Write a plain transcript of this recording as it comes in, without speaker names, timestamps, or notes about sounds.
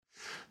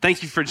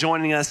Thank you for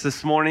joining us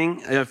this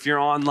morning. If you're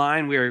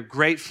online, we are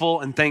grateful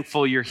and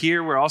thankful you're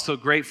here. We're also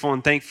grateful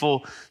and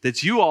thankful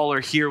that you all are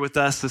here with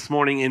us this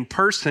morning in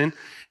person.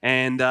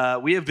 And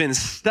we have been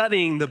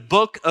studying the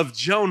book of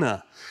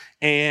Jonah.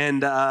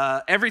 And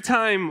every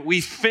time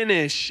we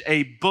finish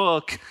a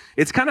book,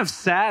 it's kind of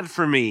sad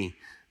for me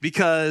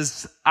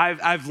because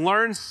I've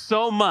learned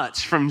so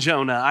much from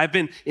Jonah. I've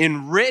been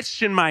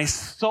enriched in my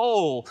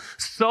soul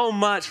so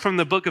much from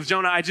the book of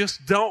Jonah. I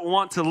just don't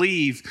want to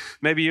leave.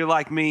 Maybe you're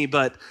like me,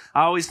 but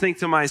I always think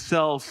to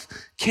myself,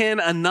 can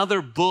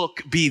another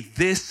book be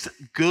this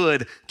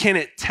good? Can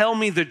it tell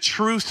me the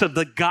truth of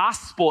the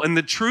gospel and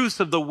the truth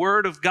of the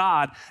word of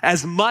God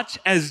as much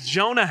as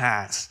Jonah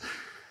has?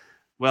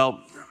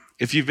 Well,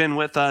 if you've been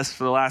with us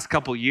for the last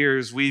couple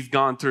years, we've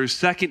gone through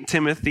 2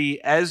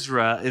 Timothy,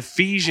 Ezra,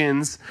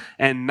 Ephesians,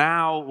 and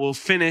now we'll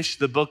finish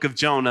the book of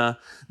Jonah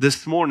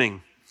this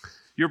morning.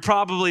 You're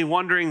probably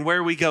wondering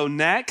where we go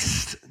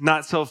next.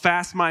 Not so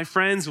fast, my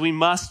friends. We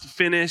must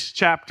finish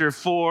chapter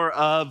 4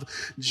 of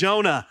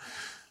Jonah,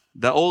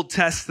 the Old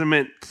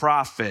Testament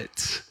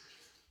prophet.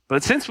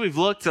 But since we've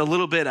looked a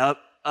little bit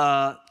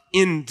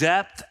in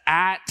depth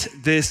at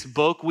this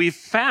book, we've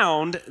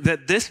found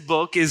that this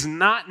book is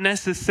not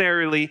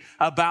necessarily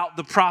about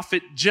the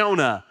prophet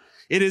Jonah.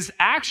 It is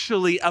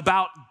actually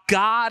about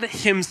God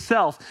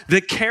himself,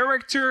 the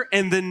character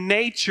and the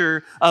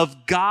nature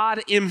of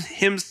God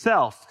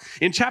himself.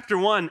 In chapter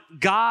 1,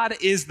 God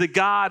is the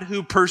God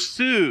who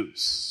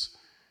pursues.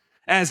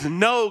 As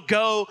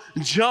no-go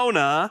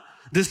Jonah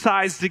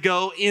decides to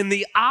go in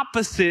the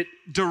opposite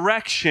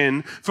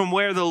direction from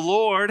where the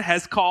Lord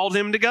has called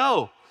him to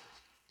go.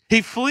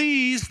 He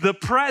flees the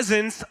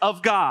presence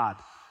of God.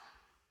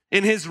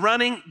 In his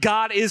running,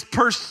 God is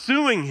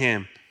pursuing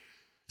him,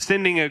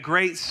 sending a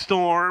great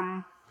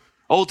storm.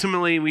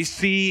 Ultimately, we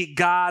see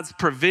God's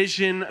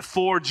provision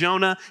for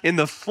Jonah in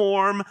the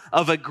form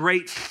of a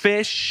great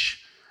fish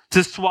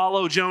to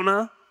swallow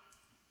Jonah.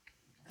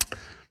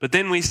 But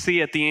then we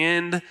see at the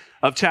end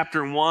of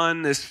chapter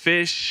 1, this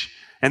fish,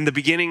 and the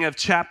beginning of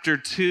chapter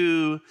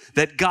 2,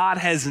 that God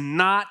has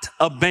not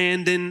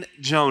abandoned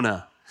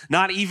Jonah.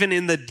 Not even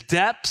in the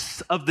depths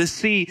of the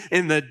sea,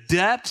 in the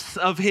depths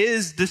of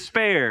his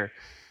despair.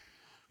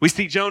 We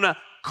see Jonah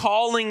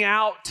calling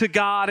out to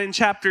God in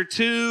chapter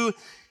 2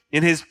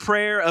 in his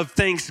prayer of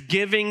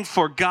thanksgiving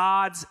for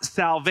God's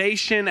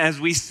salvation, as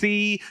we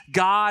see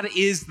God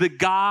is the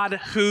God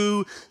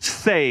who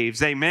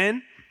saves.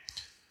 Amen?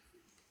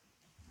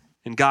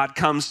 And God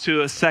comes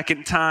to a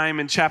second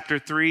time in chapter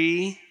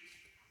 3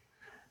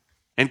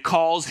 and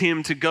calls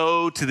him to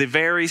go to the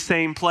very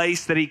same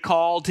place that he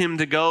called him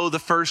to go the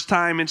first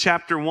time in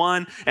chapter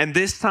 1. And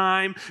this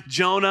time,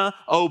 Jonah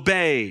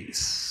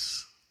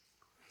obeys.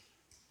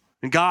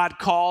 And God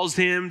calls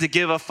him to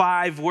give a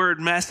 5-word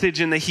message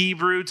in the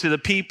Hebrew to the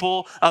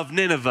people of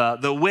Nineveh,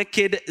 the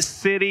wicked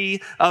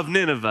city of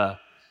Nineveh.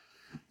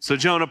 So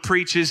Jonah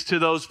preaches to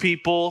those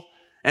people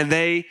and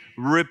they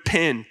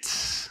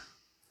repent.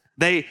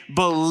 They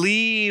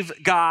believe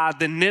God.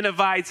 The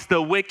Ninevites,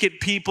 the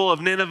wicked people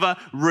of Nineveh,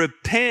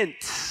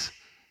 repent.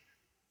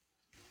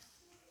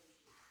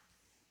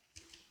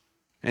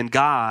 And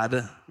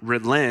God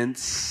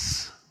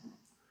relents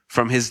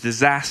from his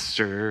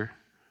disaster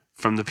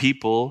from the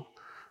people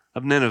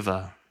of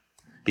Nineveh,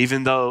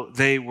 even though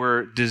they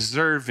were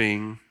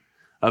deserving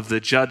of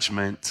the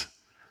judgment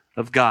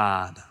of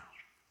God.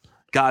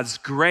 God's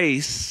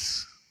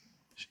grace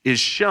is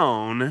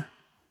shown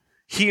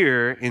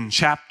here in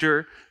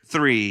chapter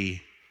 3.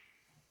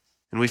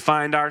 And we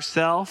find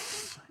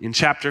ourselves in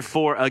chapter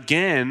 4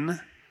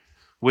 again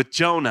with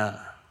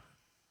Jonah.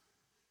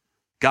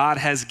 God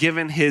has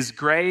given his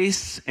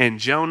grace, and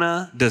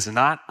Jonah does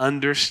not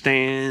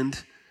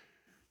understand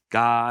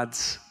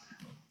God's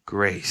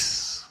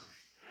grace.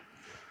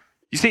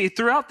 You see,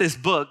 throughout this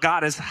book,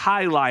 God is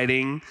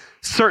highlighting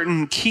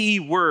certain key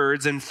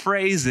words and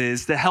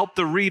phrases to help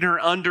the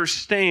reader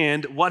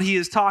understand what he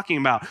is talking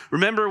about.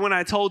 Remember when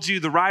I told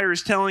you the writer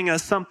is telling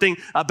us something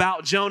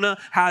about Jonah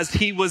as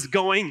he was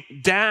going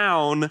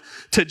down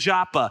to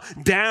Joppa,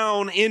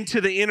 down into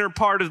the inner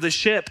part of the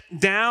ship,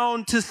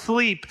 down to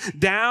sleep,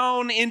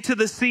 down into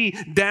the sea,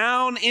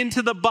 down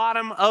into the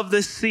bottom of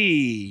the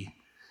sea.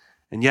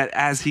 And yet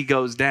as he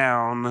goes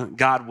down,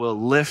 God will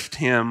lift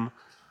him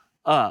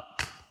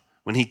up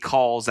when he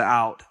calls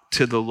out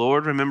to the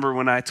Lord. Remember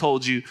when I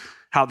told you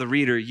how the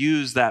reader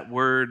used that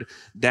word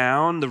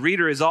down? The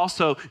reader is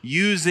also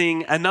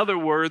using another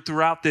word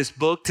throughout this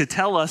book to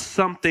tell us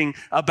something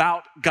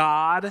about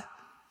God.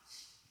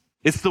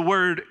 It's the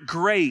word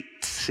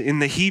great in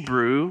the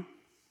Hebrew.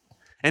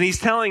 And he's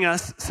telling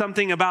us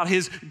something about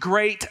his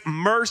great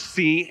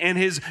mercy and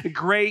his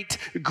great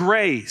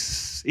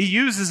grace. He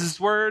uses this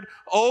word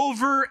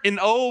over and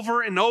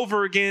over and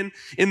over again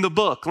in the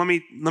book. Let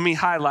me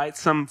highlight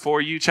some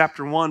for you.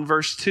 Chapter 1,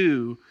 verse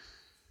 2.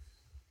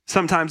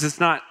 Sometimes it's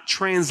not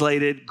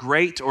translated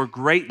great or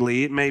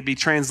greatly. It may be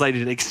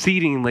translated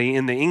exceedingly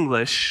in the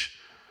English.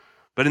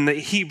 But in the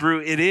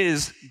Hebrew, it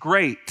is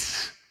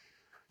great.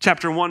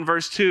 Chapter 1,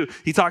 verse 2,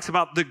 he talks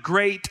about the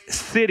great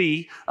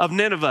city of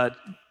Nineveh.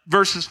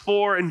 verses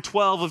 4 and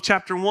 12 of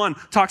chapter 1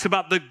 talks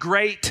about the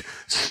great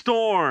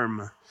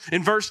storm.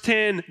 In verse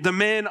 10, the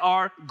men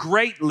are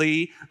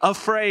greatly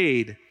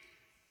afraid.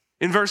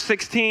 In verse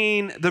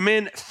 16, the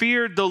men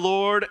feared the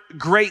Lord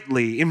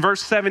greatly. In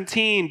verse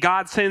 17,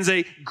 God sends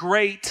a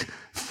great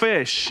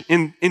fish.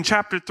 In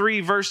chapter 3,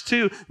 verse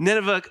 2,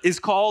 Nineveh is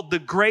called the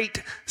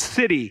great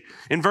city.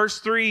 In verse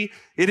 3,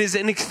 it is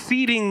an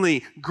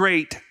exceedingly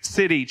great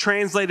city.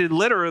 Translated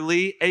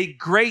literally, a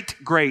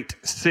great, great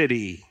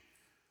city.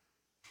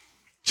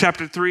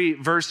 Chapter 3,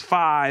 verse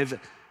 5,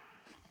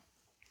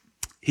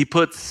 he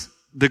puts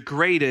the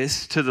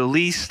greatest to the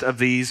least of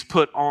these,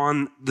 put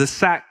on the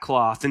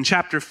sackcloth. In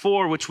chapter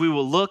 4, which we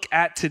will look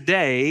at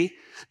today,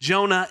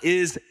 Jonah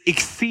is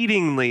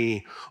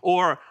exceedingly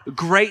or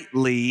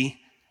greatly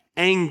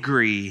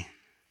angry.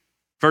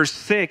 Verse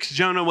 6,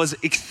 Jonah was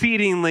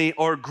exceedingly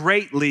or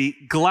greatly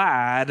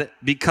glad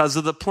because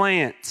of the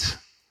plant.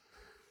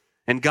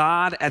 And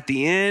God, at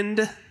the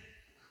end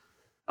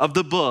of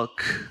the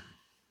book,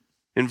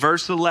 in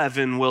verse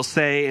 11, will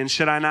say, "And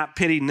should I not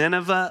pity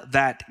Nineveh,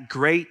 that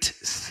great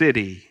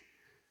city,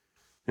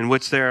 in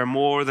which there are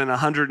more than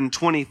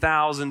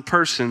 120,000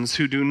 persons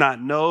who do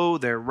not know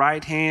their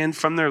right hand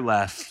from their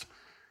left,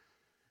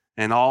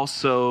 and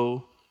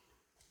also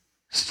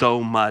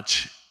so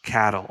much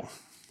cattle."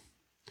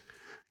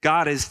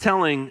 God is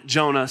telling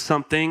Jonah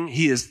something.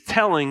 He is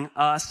telling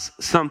us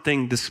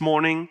something this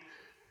morning,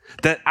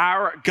 that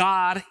our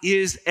God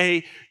is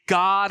a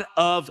God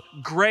of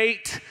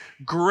great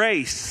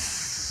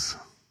grace.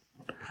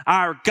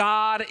 Our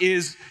God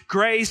is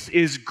grace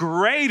is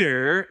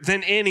greater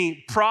than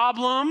any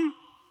problem,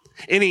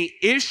 any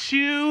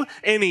issue,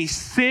 any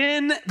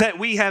sin that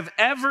we have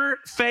ever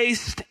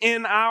faced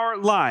in our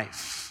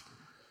life.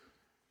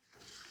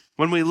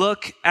 When we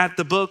look at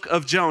the book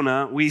of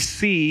Jonah, we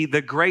see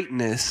the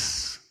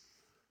greatness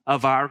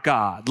of our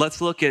God.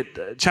 Let's look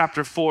at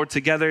chapter 4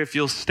 together. If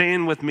you'll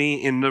stand with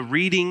me in the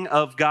reading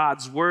of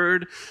God's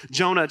word.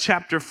 Jonah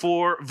chapter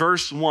 4,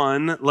 verse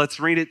 1. Let's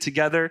read it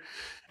together.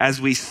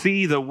 As we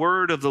see the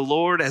word of the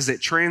Lord, as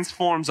it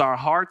transforms our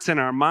hearts and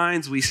our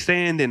minds, we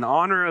stand in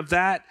honor of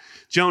that.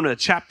 Jonah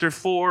chapter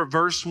 4,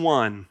 verse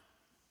 1.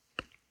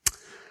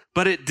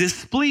 But it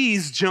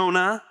displeased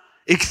Jonah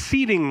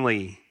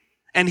exceedingly,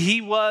 and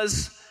he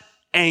was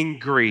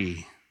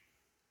angry.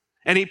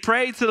 And he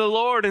prayed to the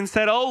Lord and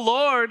said, "O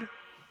Lord,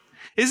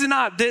 is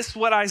not this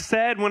what I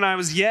said when I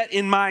was yet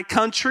in my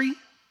country?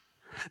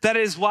 That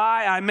is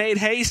why I made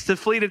haste to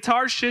flee to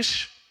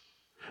Tarshish.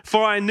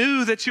 For I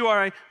knew that you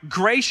are a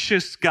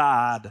gracious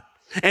God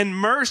and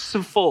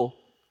merciful,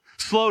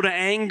 slow to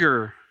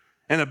anger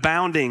and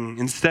abounding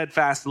in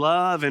steadfast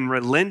love and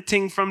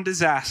relenting from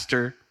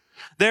disaster.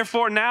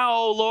 Therefore now,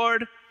 O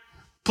Lord,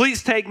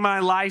 please take my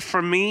life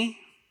from me,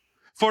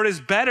 for it is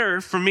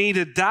better for me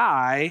to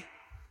die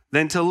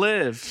than to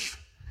live."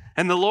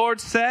 And the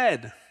Lord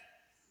said,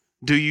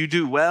 "Do you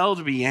do well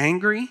to be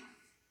angry?"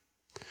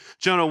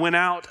 Jonah went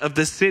out of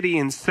the city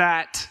and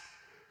sat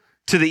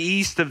to the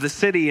east of the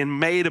city and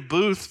made a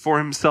booth for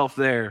himself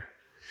there.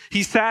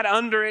 He sat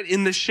under it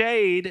in the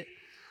shade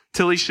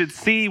till he should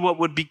see what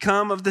would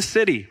become of the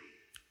city.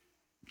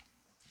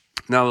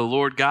 Now the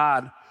Lord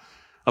God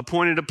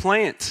appointed a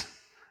plant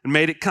and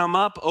made it come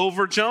up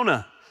over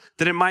Jonah,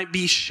 that it might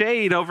be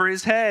shade over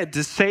his head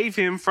to save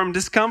him from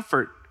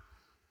discomfort.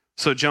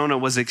 So Jonah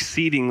was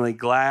exceedingly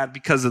glad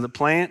because of the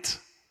plant.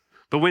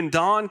 But when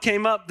dawn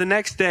came up the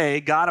next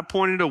day, God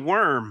appointed a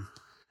worm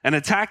and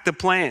attacked the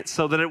plant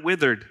so that it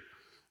withered.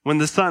 When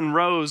the sun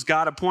rose,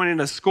 God appointed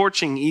a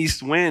scorching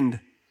east wind,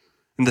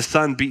 and the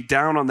sun beat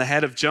down on the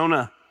head of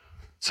Jonah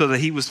so that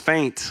he was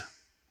faint.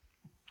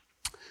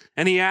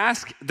 And he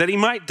asked that he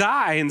might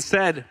die and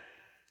said,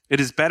 "It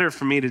is better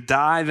for me to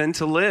die than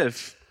to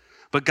live."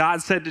 But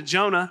God said to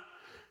Jonah,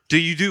 "Do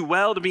you do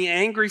well to be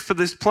angry for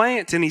this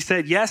plant?" And he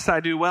said, "Yes, I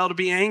do well to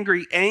be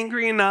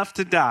angry enough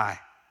to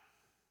die."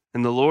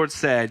 And the Lord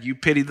said, "You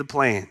pity the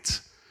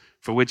plant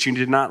for which you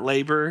did not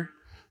labor,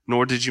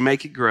 nor did you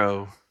make it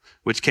grow,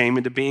 which came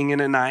into being in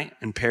a night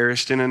and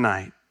perished in a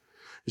night.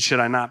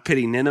 Should I not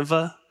pity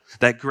Nineveh,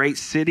 that great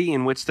city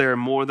in which there are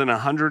more than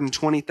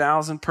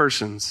 120,000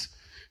 persons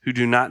who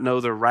do not know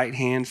their right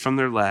hand from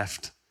their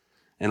left,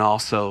 and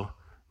also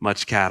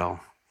much cattle?"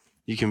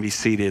 You can be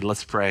seated.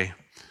 Let's pray.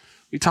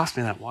 Will you toss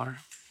me that water?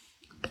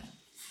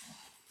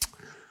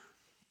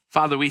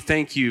 Father, we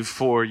thank you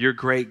for your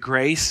great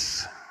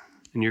grace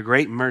and your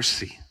great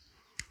mercy.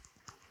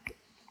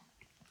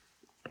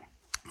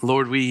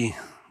 Lord, we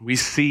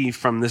see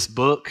from this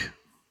book,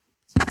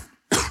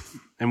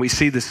 and we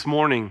see this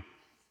morning,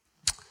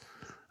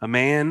 a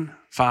man,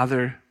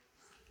 Father,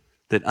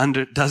 that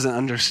doesn't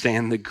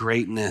understand the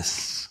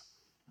greatness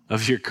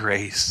of your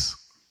grace.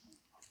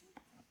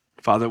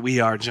 Father, we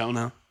are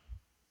Jonah.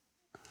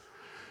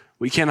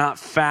 We cannot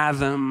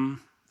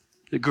fathom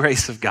the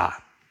grace of God.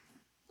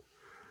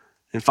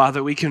 And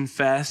Father, we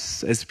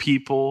confess as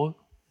people,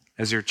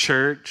 as your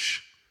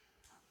church,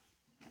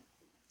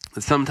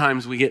 that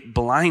sometimes we get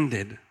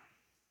blinded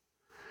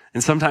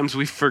and sometimes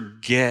we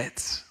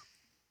forget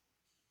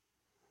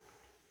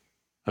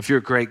of your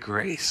great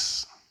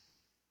grace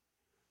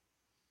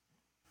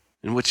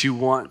and what you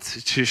want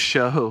to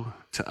show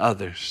to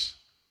others.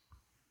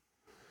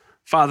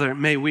 Father,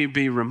 may we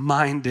be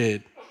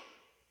reminded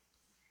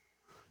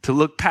to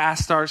look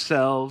past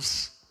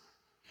ourselves,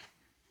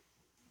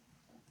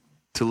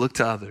 to look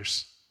to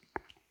others,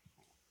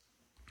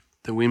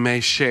 that we may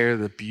share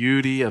the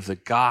beauty of the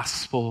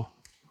gospel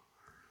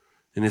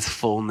in its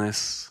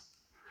fullness,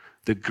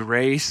 the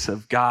grace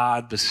of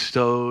God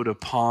bestowed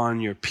upon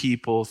your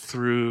people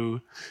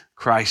through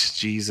Christ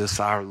Jesus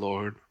our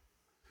Lord.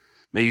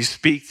 May you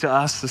speak to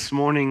us this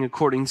morning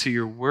according to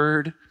your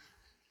word.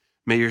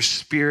 May your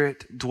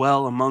Spirit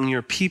dwell among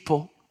your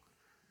people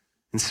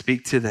and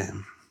speak to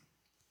them.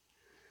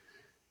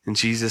 In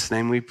Jesus'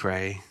 name we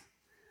pray.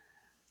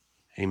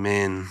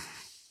 Amen.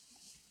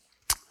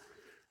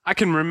 I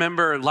can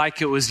remember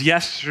like it was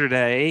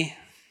yesterday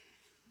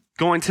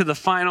going to the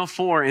Final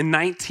Four in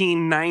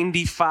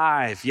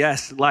 1995.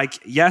 Yes, like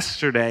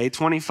yesterday,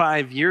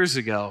 25 years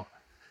ago.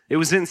 It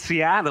was in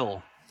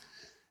Seattle,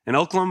 and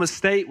Oklahoma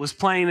State was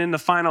playing in the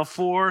Final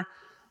Four.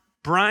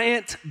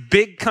 Bryant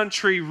Big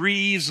Country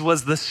Reeves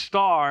was the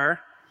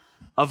star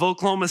of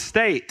Oklahoma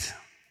State.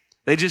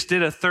 They just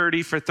did a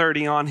 30 for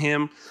 30 on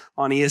him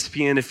on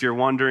ESPN, if you're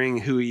wondering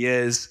who he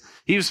is.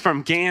 He was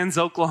from Gans,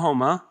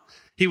 Oklahoma.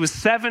 He was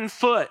 7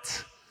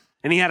 foot,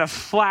 and he had a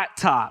flat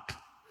top.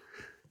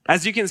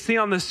 As you can see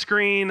on the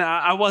screen,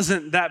 I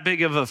wasn't that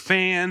big of a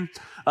fan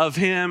of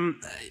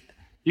him.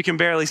 You can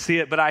barely see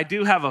it, but I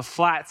do have a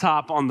flat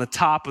top on the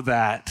top of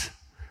that.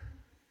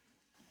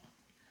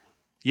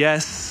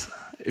 Yes,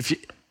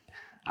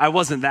 I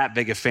wasn't that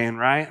big a fan,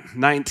 right?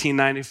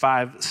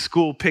 1995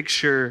 school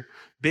picture,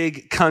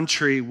 Big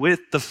Country with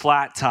the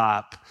flat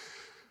top.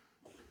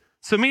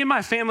 So me and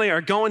my family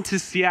are going to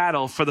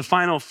Seattle for the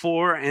Final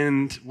Four,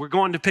 and we're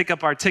going to pick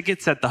up our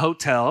tickets at the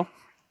hotel.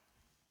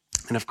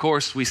 And of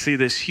course, we see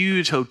this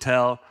huge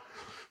hotel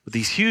with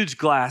these huge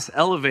glass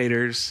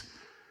elevators.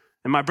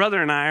 And my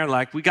brother and I are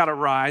like, we got to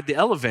ride the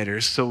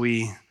elevators. So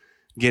we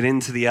get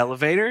into the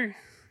elevator,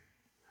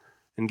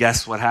 and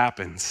guess what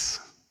happens?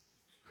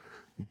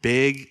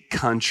 Big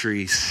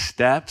Country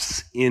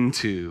steps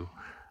into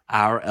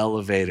our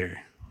elevator.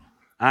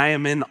 I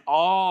am in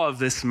awe of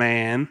this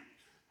man.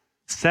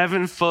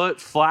 7 foot,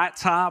 flat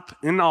top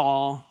and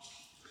all.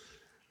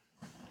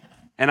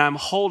 And I'm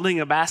holding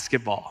a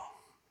basketball.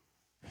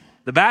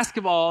 The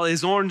basketball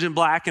is orange and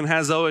black and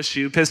has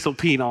OSU, Pistol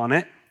Pete on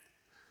it.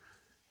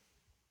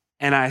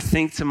 And I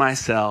think to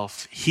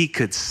myself, he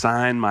could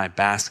sign my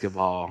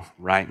basketball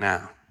right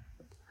now.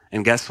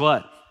 And guess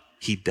what?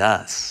 He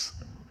does.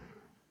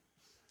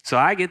 So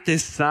I get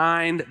this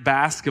signed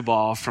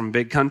basketball from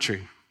Big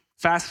Country.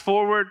 Fast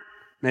forward,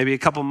 maybe a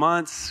couple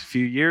months, a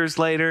few years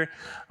later,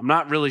 I'm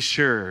not really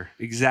sure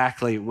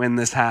exactly when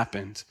this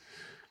happened.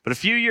 But a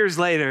few years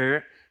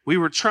later, we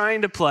were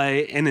trying to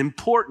play an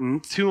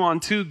important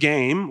 2-on-2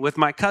 game with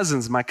my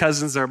cousins. My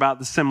cousins are about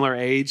the similar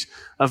age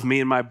of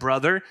me and my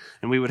brother,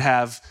 and we would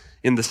have,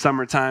 in the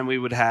summertime, we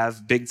would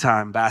have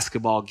big-time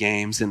basketball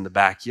games in the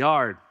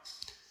backyard.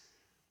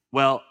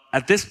 Well,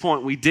 at this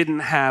point, we didn't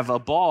have a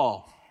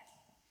ball.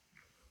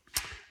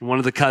 One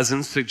of the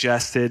cousins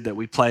suggested that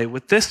we play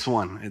with this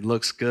one. It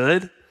looks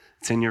good.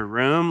 It's in your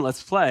room.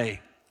 Let's play.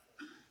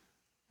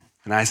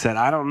 And I said,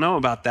 I don't know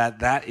about that.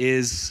 That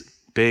is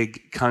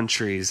Big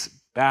Country's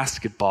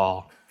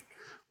basketball.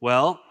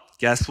 Well,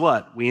 guess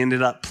what? We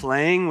ended up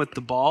playing with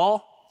the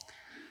ball,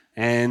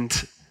 and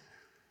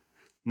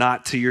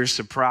not to your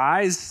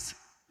surprise,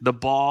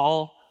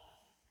 the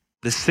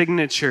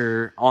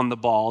signature on the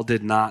ball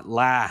did not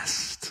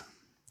last.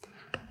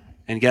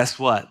 And guess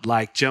what?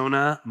 Like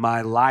Jonah,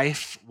 my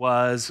life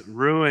was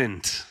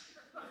ruined.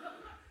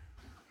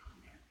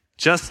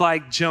 Just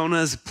like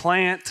Jonah's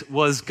plant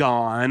was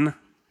gone,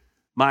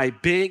 my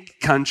Big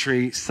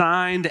Country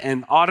signed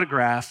and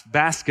autographed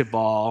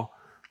basketball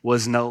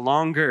was no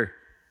longer.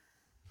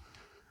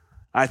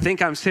 I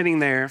think I'm sitting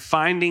there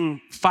fighting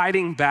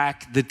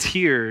back the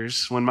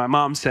tears when my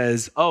mom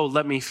says, "Oh,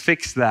 let me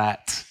fix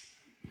that."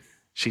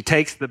 She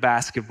takes the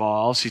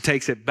basketball, she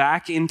takes it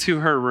back into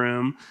her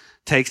room,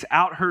 takes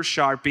out her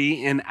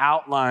Sharpie and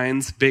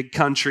outlines Big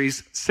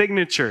Country's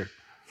signature.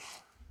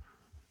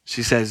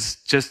 She says,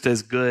 just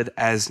as good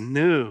as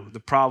new. The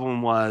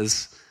problem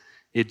was,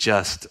 it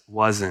just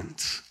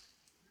wasn't.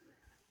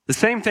 The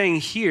same thing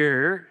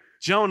here,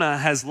 Jonah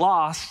has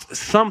lost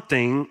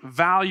something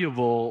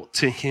valuable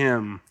to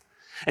him.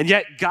 And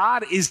yet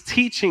God is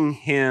teaching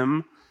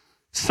him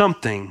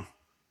something.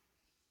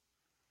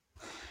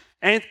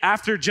 And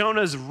after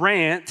Jonah's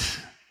rant,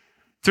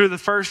 through the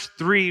first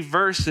 3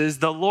 verses,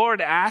 the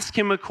Lord asked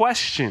him a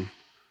question.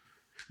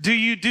 Do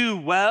you do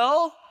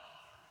well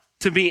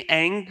to be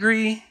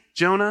angry,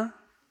 Jonah?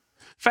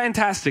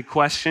 Fantastic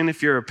question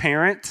if you're a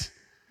parent.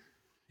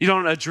 You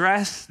don't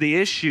address the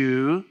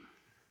issue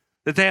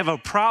that they have a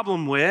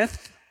problem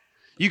with.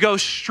 You go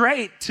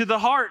straight to the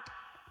heart.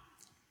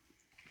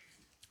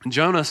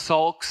 Jonah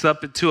sulks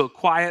up into a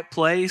quiet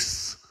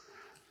place,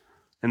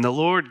 and the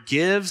Lord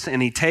gives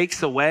and he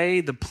takes away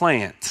the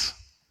plant.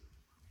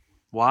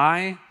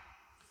 Why?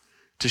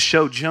 to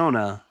show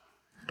Jonah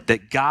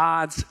that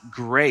God's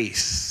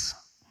grace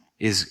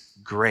is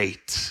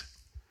great.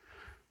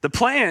 The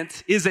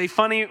plant is a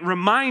funny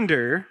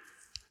reminder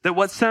that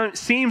what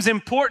seems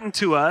important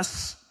to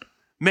us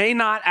may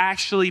not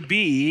actually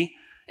be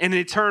an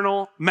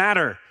eternal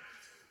matter.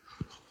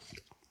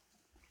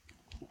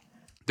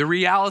 The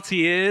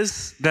reality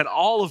is that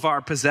all of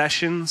our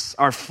possessions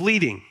are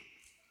fleeting.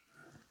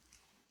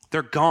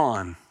 They're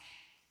gone.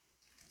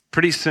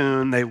 Pretty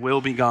soon they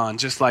will be gone,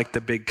 just like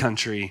the big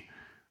country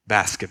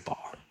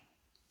basketball.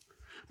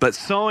 But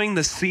sowing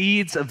the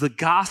seeds of the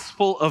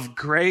gospel of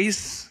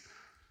grace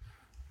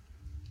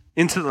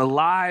into the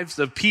lives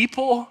of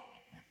people,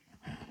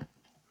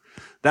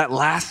 that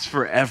lasts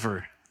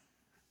forever.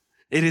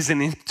 It is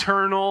an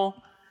eternal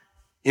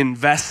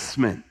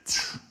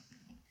investment.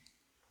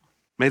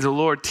 May the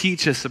Lord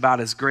teach us about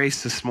his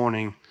grace this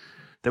morning,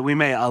 that we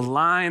may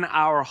align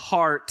our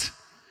heart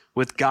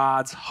with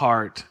God's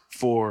heart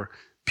for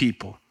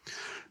people.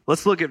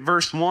 Let's look at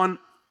verse 1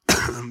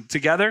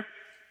 together.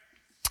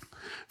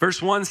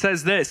 Verse 1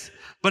 says this,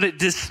 "But it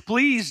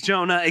displeased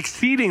Jonah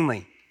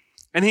exceedingly,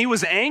 and he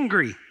was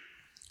angry.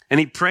 And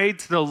he prayed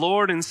to the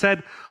Lord and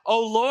said, 'O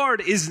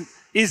Lord,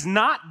 is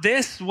not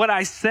this what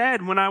I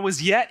said when I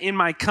was yet in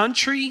my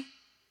country?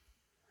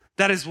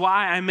 That is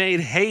why I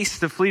made haste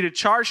to flee to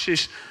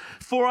Tarshish,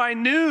 for I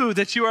knew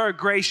that you are a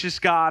gracious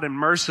God and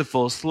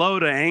merciful, slow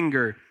to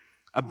anger,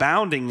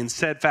 abounding in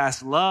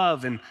steadfast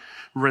love and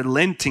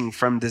relenting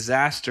from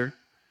disaster.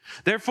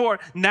 Therefore,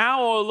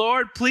 now, O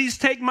Lord, please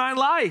take my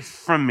life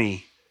from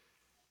me,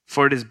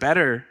 for it is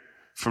better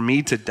for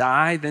me to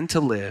die than to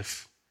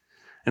live.'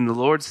 And the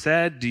Lord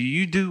said, 'Do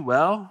you do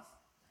well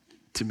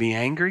to be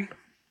angry?'"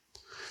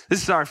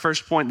 This is our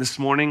first point this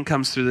morning,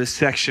 comes through this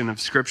section of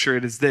scripture.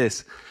 It is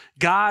this: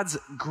 God's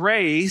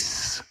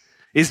grace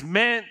is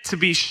meant to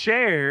be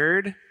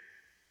shared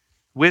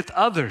with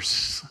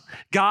others.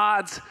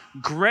 God's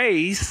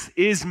grace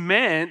is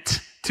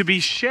meant to be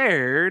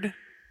shared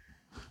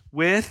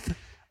with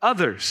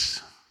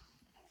others.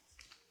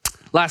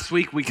 Last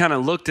week, we kind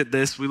of looked at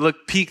this. We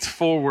peeked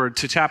forward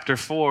to chapter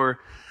 4.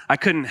 I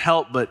couldn't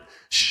help but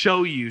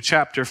show you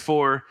chapter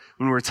 4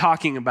 when we're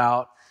talking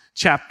about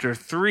chapter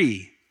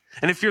 3.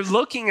 And if you're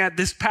looking at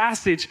this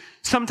passage,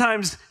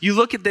 sometimes you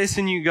look at this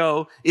and you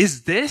go,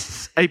 is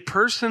this a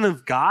person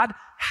of God?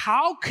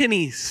 How can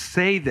he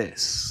say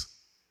this?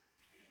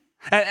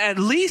 At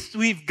least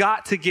we've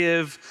got to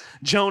give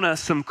Jonah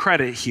some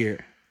credit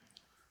here.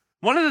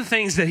 One of the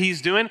things that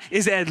he's doing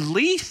is at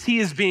least he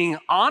is being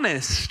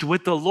honest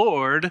with the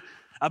Lord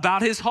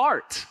about his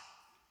heart.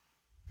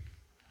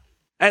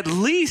 At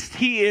least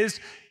he is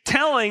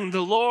telling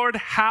the Lord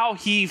how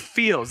he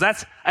feels.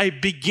 That's a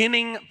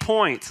beginning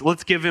point.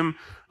 Let's give him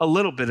a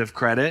little bit of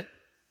credit.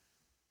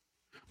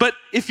 But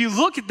if you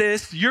look at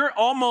this, you're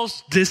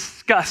almost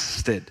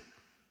disgusted.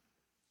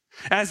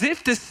 As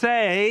if to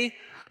say,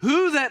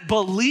 who that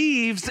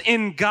believes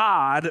in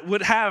God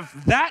would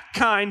have that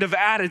kind of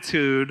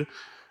attitude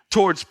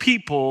towards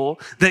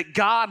people that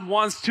God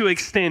wants to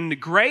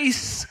extend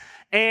grace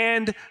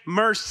and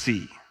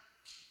mercy?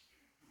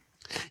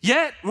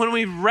 Yet, when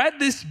we've read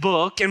this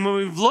book and when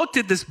we've looked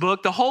at this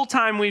book, the whole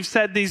time we've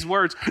said these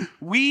words,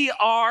 we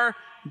are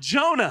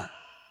Jonah.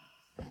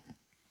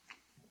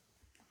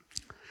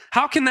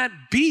 How can that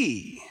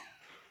be?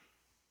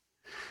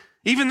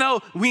 Even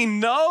though we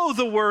know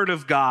the word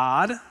of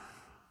God,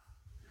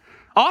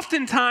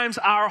 oftentimes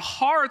our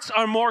hearts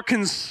are more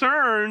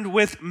concerned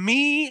with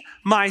me,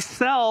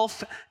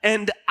 myself,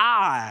 and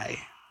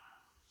I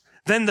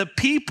than the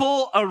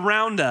people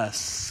around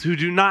us who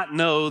do not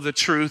know the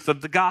truth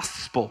of the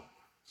gospel.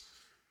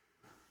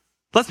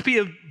 Let's be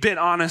a bit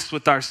honest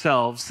with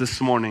ourselves this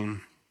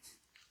morning.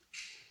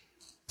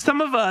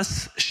 Some of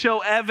us show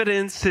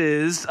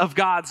evidences of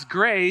God's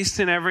grace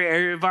in every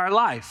area of our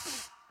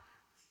life.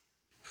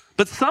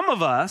 But some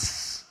of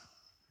us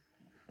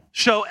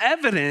show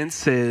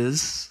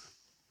evidences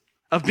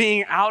of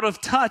being out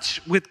of touch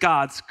with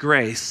God's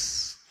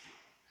grace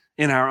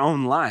in our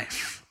own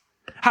life.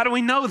 How do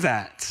we know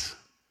that?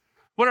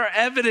 What are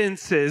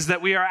evidences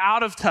that we are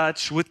out of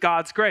touch with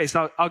God's grace?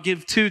 I'll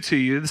give two to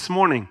you this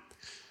morning.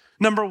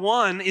 Number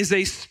one is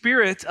a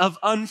spirit of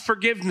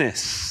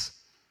unforgiveness.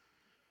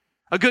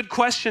 A good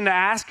question to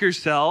ask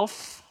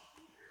yourself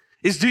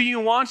is, do you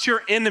want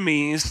your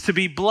enemies to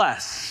be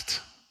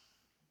blessed?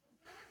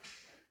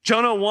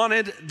 Jonah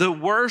wanted the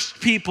worst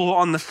people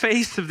on the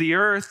face of the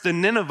earth, the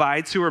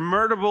Ninevites, who were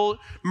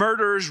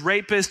murderers,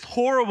 rapists,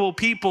 horrible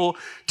people,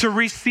 to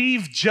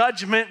receive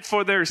judgment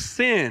for their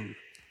sin.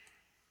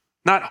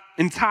 Not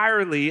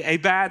entirely a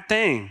bad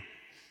thing.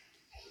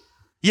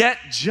 Yet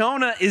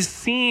Jonah is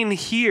seen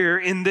here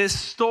in this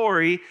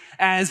story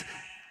as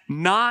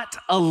not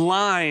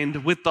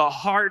aligned with the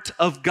heart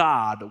of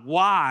God.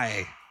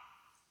 Why?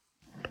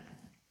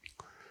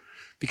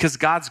 Because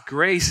God's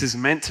grace is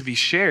meant to be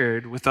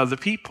shared with other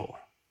people.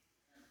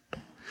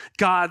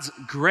 God's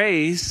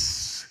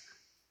grace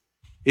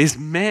is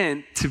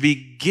meant to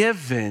be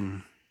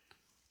given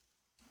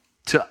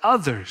to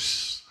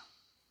others,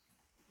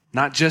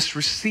 not just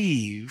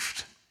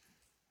received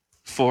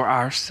for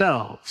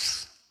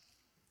ourselves.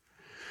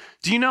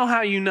 Do you know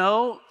how you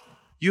know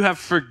you have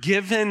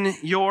forgiven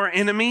your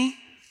enemy?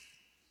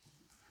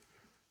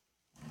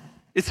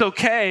 It's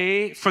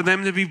okay for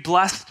them to be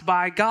blessed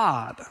by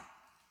God.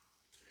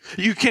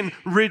 You can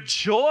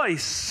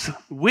rejoice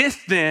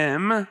with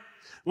them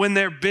when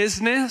their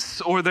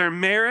business or their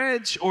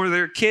marriage or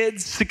their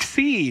kids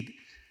succeed.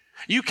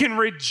 You can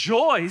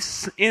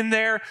rejoice in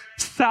their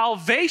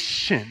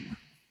salvation.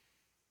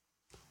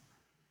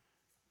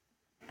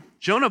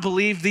 Jonah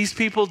believed these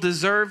people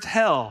deserved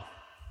hell,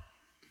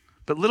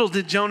 but little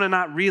did Jonah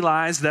not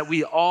realize that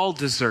we all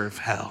deserve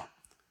hell.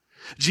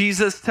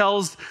 Jesus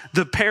tells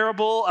the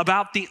parable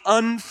about the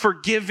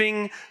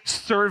unforgiving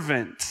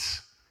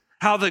servant,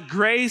 how the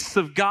grace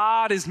of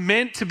God is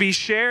meant to be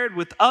shared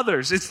with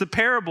others. It's the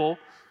parable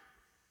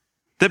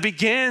that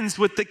begins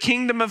with the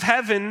kingdom of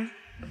heaven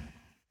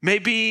may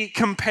be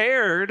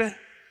compared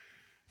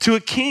to a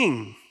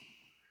king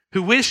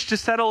who wished to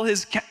settle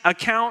his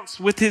accounts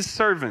with his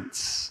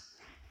servants.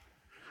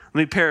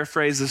 Let me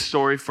paraphrase the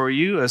story for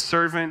you. A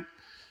servant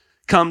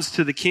comes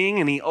to the king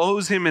and he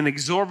owes him an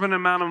exorbitant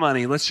amount of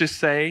money. Let's just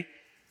say,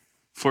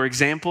 for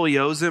example, he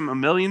owes him $1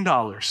 million.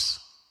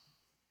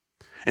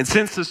 And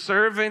since the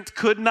servant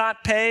could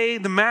not pay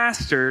the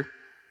master,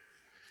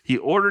 he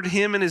ordered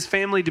him and his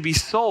family to be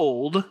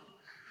sold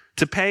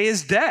to pay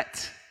his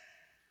debt.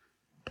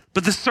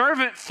 But the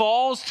servant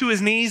falls to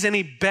his knees and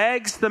he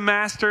begs the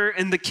master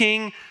and the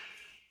king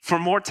for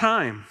more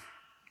time.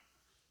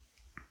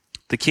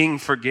 The king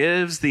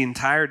forgives the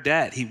entire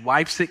debt. He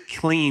wipes it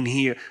clean.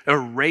 He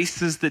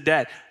erases the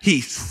debt.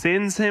 He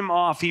sends him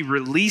off. He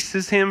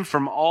releases him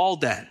from all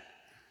debt.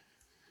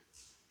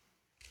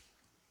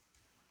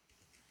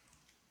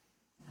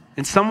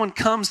 And someone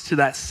comes to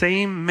that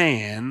same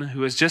man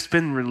who has just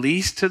been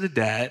released to the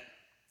debt,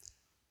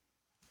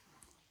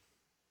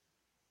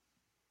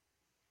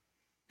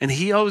 and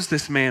he owes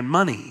this man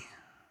money.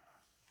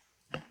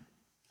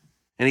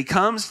 And he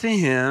comes to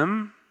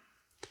him,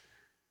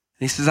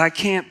 and he says, I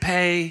can't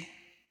pay,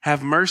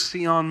 have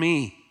mercy on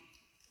me.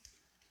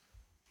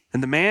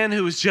 And the man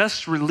who was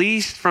just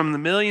released from the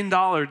 $1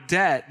 million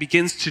debt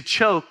begins to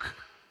choke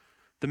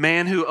the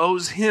man who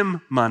owes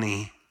him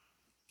money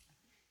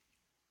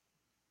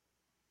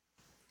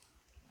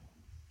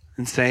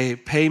and say,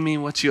 pay me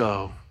what you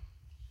owe,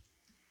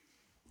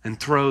 and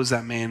throws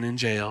that man in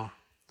jail.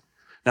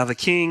 Now the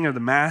king or the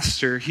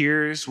master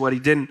hears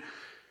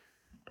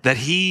that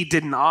he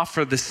didn't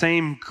offer the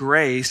same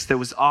grace that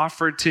was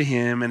offered to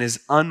him and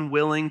is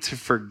unwilling to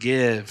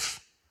forgive.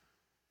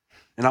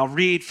 And I'll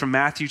read from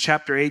Matthew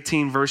chapter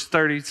 18, verse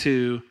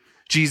 32.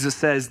 Jesus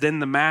says, then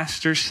the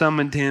master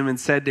summoned him and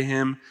said to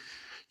him,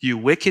 you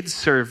wicked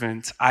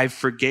servant, I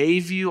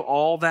forgave you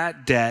all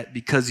that debt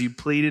because you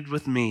pleaded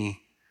with me.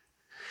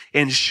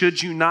 And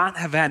should you not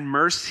have had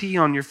mercy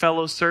on your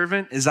fellow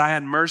servant as I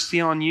had mercy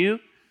on you?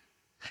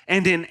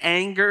 And in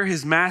anger,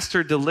 his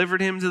master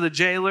delivered him to the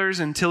jailers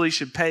until he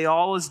should pay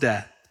all his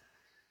debt.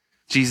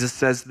 Jesus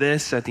says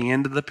this at the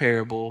end of the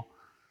parable,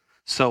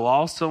 so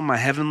also my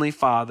heavenly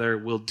Father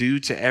will do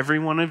to every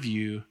one of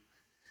you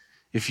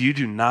if you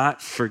do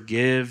not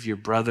forgive your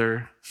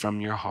brother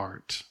from your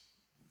heart.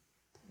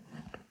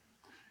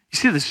 You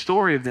see, the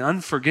story of the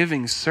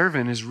unforgiving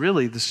servant is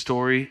really the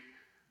story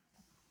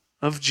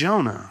of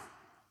Jonah.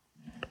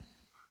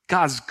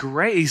 God's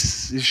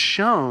grace is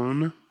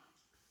shown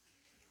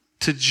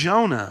to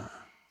Jonah.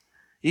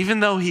 Even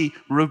though he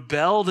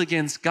rebelled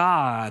against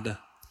God,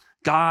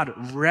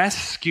 God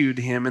rescued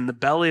him in the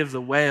belly of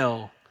the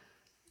whale,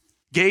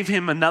 gave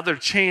him another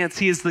chance.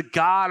 He is the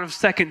God of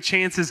second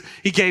chances.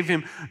 He gave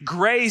him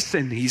grace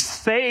and he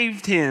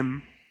saved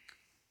him.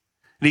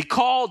 And he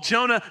called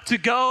Jonah to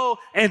go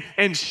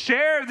and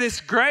share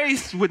this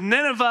grace with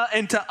Nineveh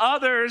and to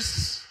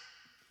others.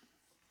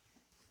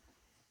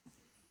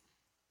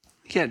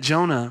 Yet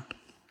Jonah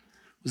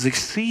was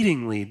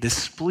exceedingly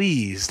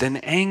displeased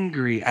and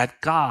angry at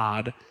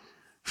God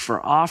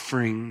for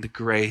offering the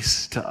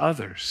grace to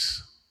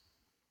others.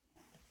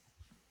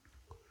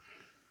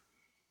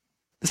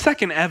 The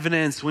second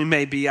evidence we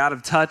may be out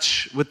of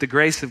touch with the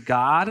grace of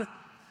God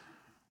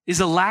is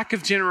a lack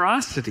of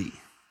generosity.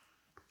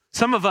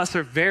 Some of us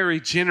are very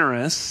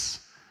generous,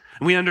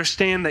 and we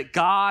understand that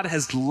God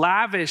has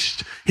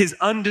lavished his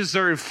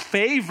undeserved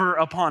favor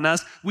upon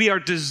us. We are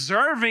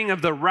deserving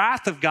of the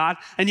wrath of God,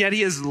 and yet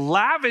he has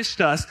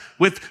lavished us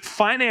with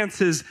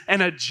finances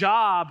and a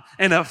job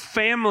and a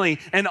family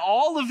and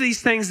all of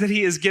these things that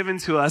he has given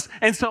to us.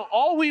 And so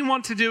all we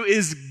want to do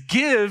is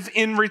give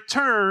in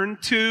return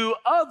to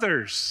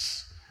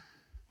others.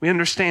 We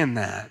understand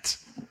that.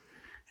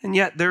 And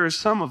yet there are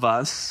some of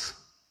us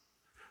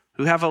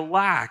who have a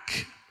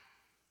lack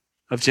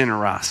of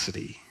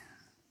generosity.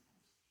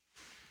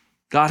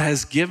 God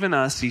has given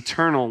us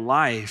eternal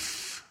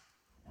life.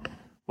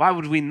 Why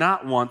would we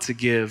not want to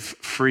give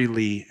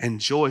freely and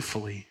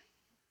joyfully?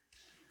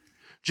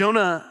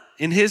 Jonah,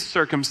 in his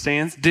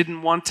circumstance,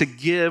 didn't want to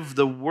give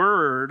the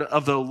word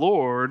of the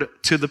Lord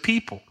to the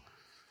people.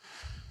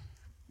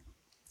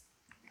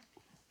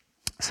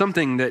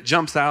 something that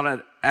jumps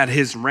out at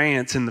his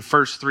rant in the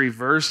first 3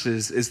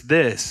 verses is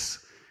this.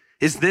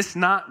 Is this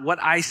not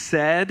what I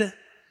said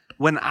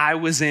when I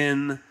was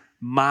in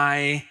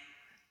my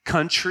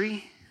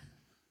country?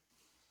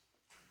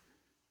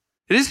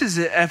 It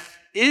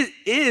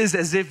is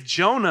as if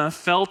Jonah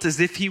felt as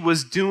if he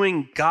was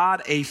doing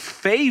God a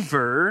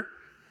favor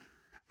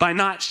by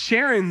not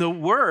sharing the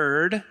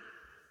word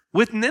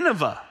with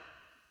Nineveh.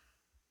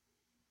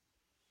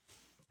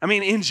 I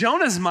mean, in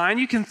Jonah's mind,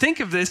 you can think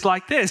of this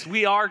like this.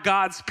 We are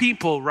God's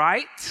people,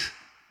 right?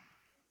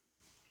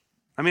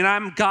 I mean,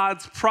 I'm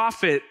God's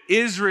prophet,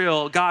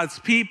 Israel, God's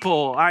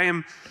people. I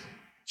am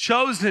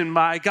chosen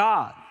by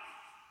God.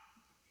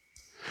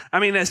 I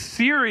mean,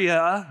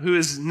 Assyria, who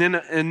is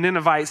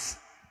Ninevites,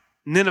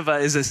 Nineveh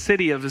is a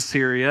city of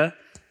Assyria,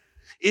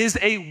 is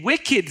a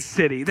wicked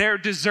city. They're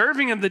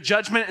deserving of the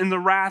judgment and the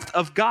wrath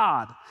of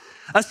God.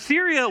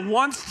 Assyria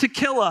wants to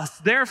kill us.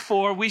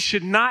 Therefore, we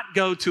should not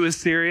go to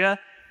Assyria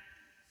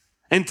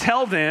and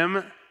tell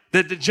them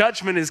that the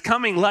judgment is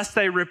coming lest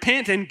they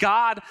repent and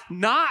God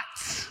not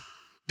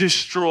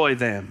destroy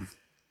them.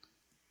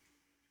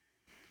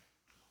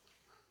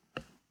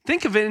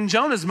 Think of it in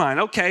Jonah's mind.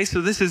 Okay,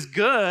 so this is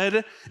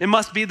good. It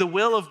must be the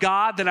will of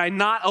God that I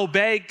not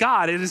obey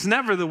God. It is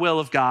never the will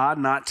of God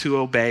not to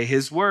obey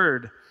his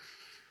word.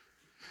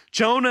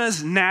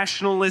 Jonah's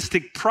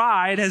nationalistic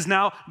pride has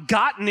now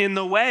gotten in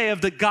the way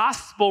of the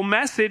gospel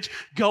message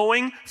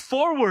going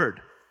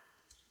forward.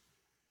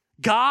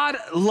 God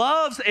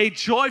loves a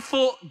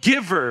joyful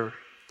giver.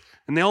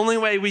 And the only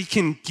way we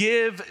can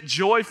give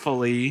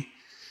joyfully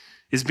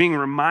is being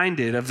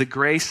reminded of the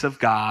grace of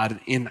God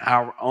in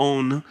our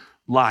own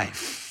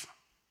life.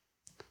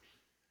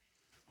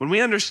 When we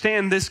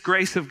understand this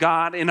grace of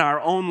God in our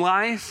own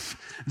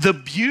life, the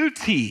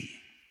beauty,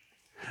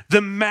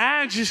 the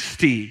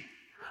majesty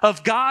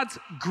of God's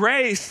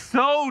grace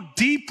so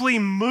deeply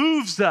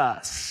moves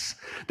us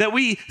that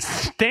we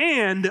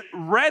stand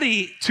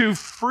ready to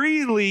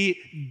freely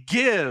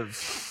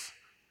give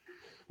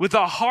with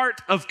a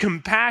heart of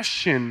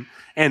compassion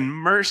and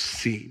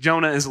mercy.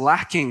 Jonah is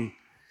lacking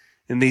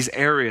in these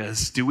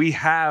areas. Do we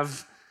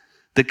have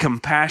the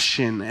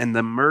compassion and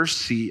the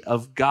mercy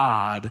of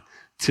God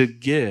to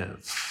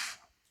give?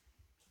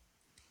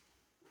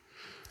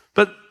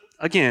 But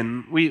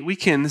again, we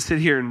can sit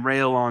here and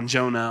rail on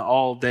Jonah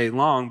all day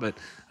long, but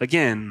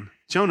again,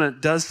 Jonah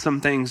does some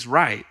things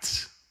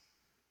right.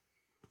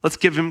 Let's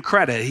give him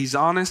credit. He's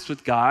honest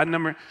with God.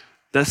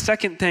 The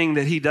second thing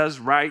that he does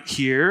right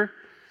here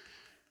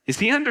is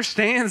he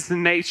understands the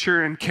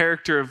nature and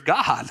character of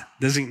God,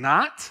 does he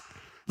not?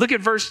 Look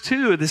at verse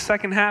 2, the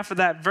second half of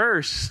that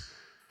verse.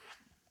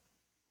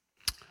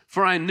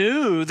 For I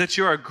knew that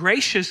you are a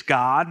gracious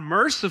God,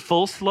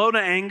 merciful, slow to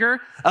anger,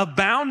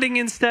 abounding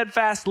in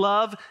steadfast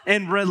love,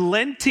 and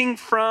relenting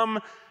from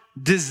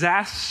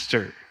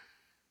disaster.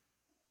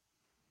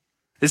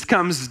 This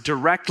comes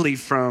directly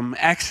from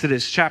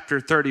Exodus chapter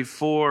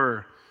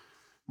 34,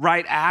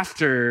 right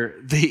after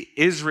the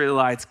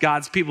Israelites,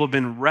 God's people, have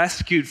been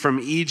rescued from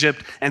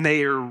Egypt, and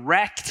they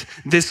erect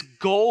this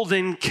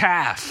golden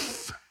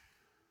calf.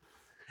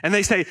 And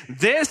they say,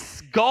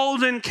 this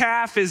golden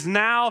calf is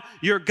now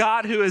your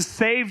God who has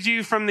saved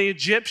you from the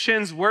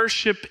Egyptians.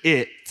 Worship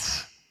it.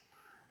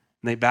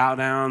 And they bow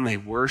down, they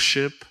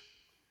worship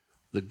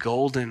the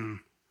golden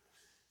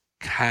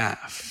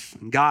calf.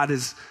 And God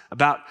is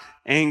about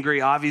angry,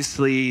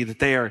 obviously, that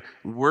they are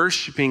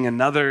worshiping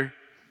another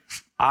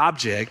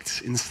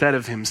object instead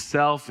of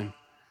himself. And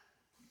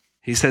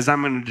he says,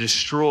 I'm going to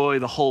destroy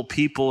the whole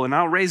people, and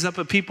I'll raise up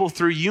a people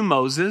through you,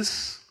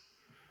 Moses.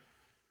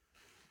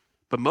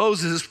 But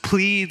Moses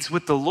pleads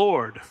with the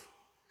Lord.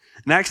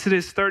 In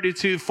Exodus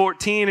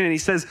 32:14, and he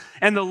says,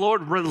 and the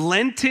Lord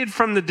relented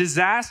from the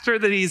disaster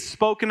that he's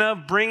spoken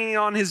of, bringing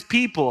on his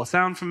people.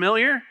 Sound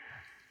familiar?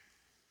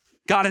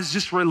 God has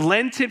just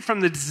relented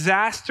from the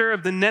disaster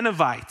of the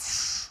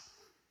Ninevites.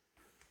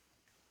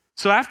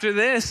 So after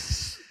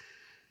this,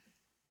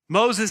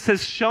 Moses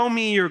says, show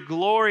me your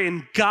glory,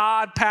 and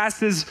God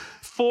passes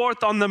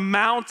forth on the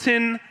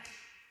mountain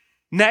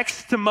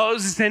next to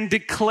Moses and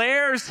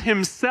declares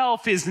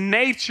himself, his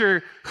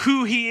nature,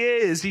 who he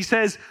is. He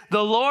says,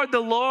 the Lord,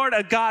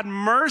 a God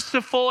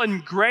merciful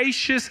and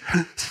gracious,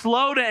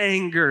 slow to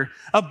anger,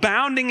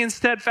 abounding in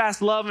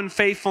steadfast love and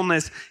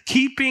faithfulness,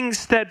 keeping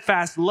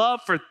steadfast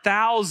love for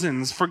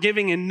thousands,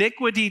 forgiving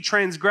iniquity,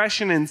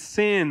 transgression, and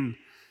sin,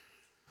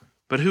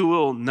 but who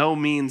will no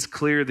means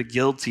clear the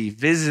guilty,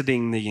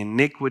 visiting the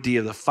iniquity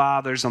of the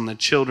fathers on the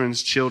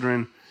children's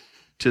children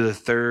to the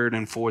third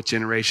and fourth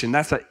generation.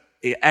 That's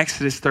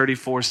Exodus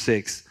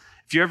 34:6.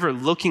 If you're ever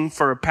looking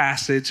for a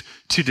passage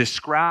to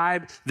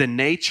describe the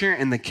nature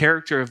and the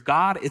character of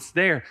God, it's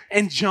there.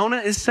 And Jonah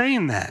is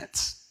saying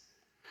that.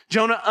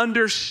 Jonah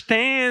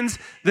understands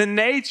the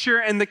nature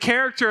and the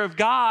character of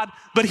God,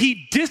 but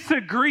he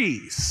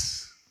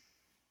disagrees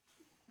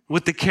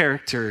with the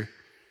character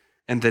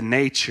and the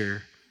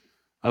nature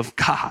of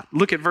God.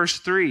 Look at verse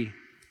 3.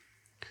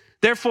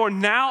 Therefore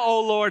now,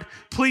 O Lord,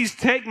 please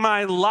take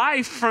my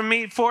life from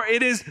me, for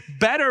it is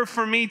better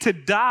for me to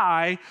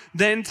die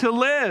than to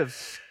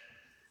live.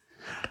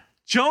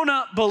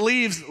 Jonah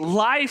believes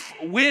life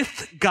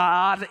with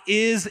God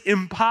is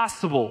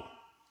impossible.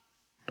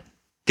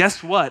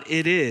 Guess what?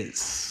 It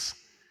is.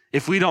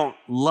 If we don't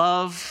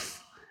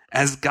love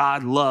as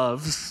God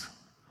loves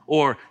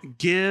or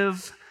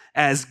give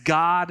as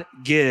God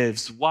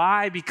gives.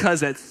 Why?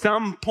 Because at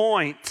some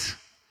point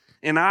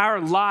in our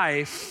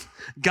life,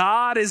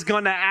 God is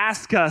going to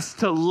ask us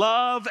to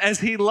love as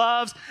he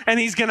loves, and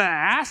he's going to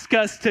ask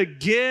us to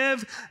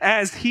give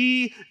as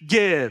he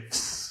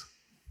gives.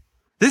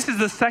 This is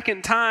the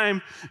second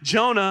time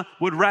Jonah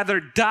would rather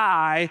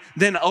die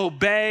than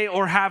obey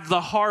or have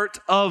the heart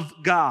of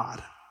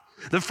God.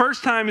 The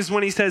first time is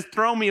when he says,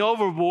 throw me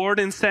overboard,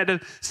 instead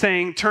of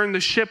saying, turn the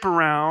ship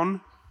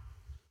around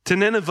to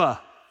Nineveh.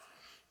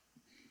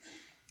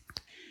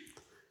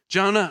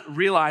 Jonah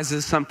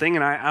realizes something,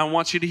 and I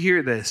want you to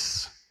hear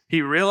this.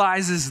 He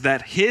realizes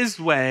that his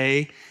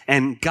way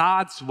and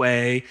God's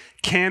way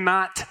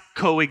cannot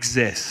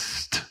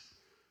coexist.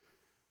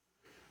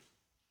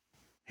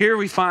 Here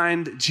we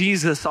find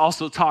Jesus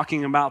also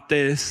talking about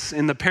this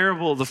in the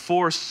parable of the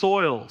four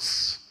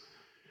soils.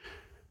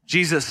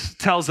 Jesus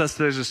tells us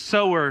there's a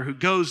sower who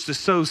goes to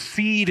sow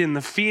seed in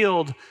the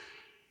field.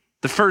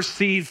 The first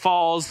seed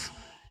falls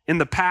in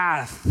the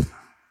path,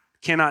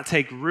 cannot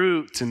take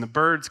root, and the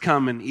birds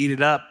come and eat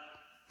it up.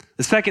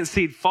 The second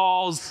seed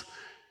falls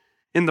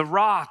in the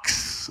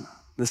rocks.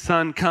 The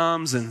sun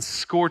comes and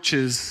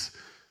scorches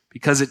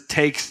because it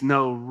takes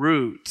no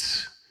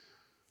root.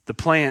 The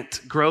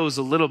plant grows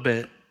a little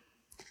bit,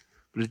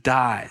 but it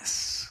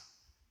dies.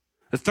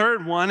 The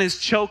third one is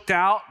choked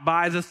out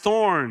by the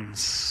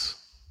thorns.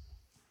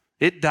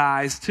 It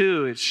dies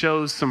too. It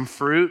shows some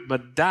fruit,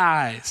 but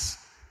dies.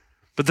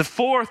 But the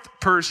fourth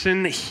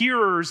person,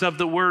 hearers of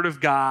the word of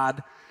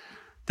God,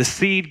 the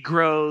seed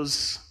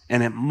grows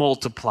and it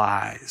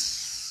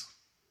multiplies.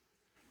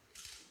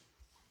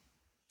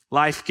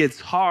 Life gets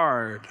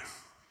hard.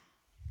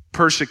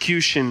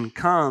 Persecution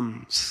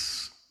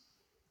comes.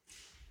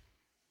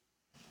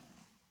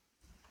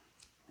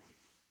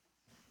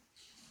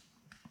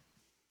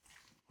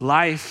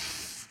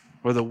 Life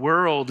or the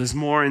world is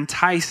more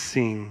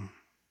enticing.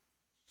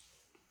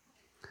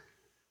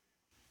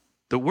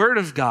 The word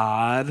of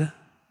God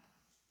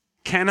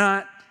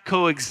cannot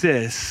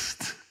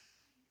coexist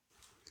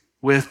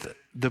with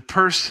the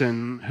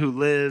person who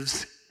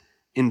lives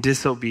in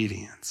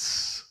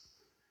disobedience.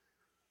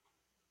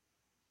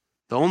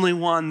 The only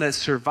one that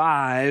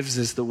survives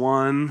is the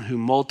one who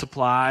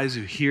multiplies,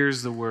 who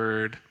hears the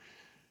word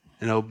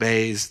and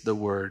obeys the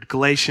word.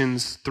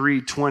 Galatians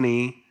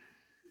 3:20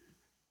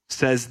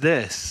 says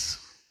this.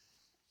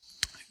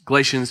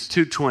 Galatians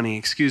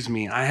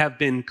 2:20, I have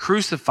been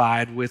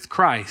crucified with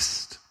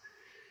Christ.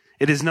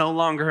 It is no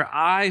longer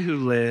I who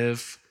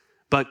live,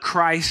 but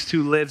Christ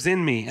who lives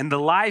in me. And the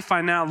life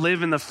I now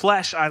live in the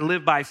flesh, I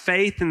live by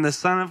faith in the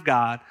Son of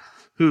God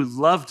who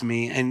loved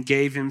me and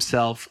gave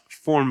himself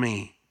for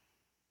me.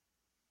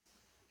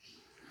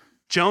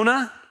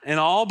 Jonah and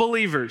all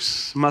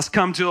believers must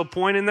come to a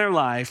point in their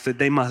life that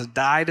they must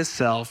die to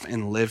self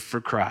and live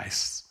for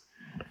Christ.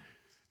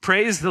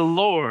 Praise the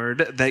Lord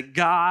that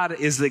God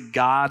is the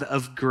God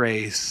of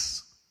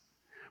grace.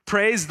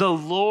 Praise the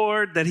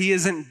Lord that he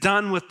isn't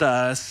done with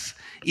us,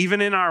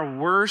 even in our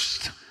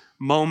worst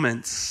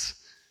moments.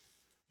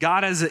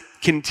 God has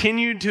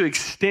continued to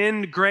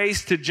extend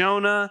grace to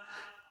Jonah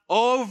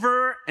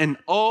over and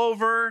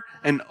over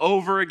and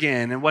over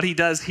again. And what he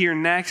does here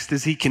next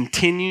is he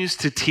continues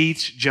to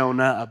teach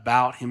Jonah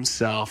about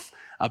himself,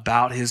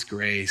 about his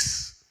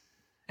grace,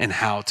 and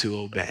how to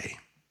obey.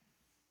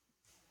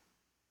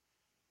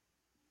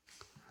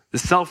 The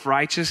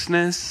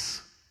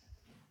self-righteousness,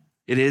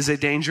 it is a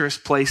dangerous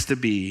place to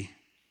be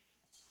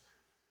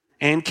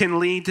and can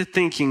lead to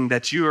thinking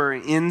that you are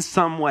in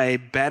some way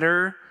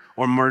better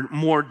or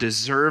more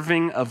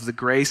deserving of the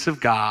grace of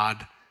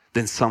God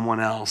than someone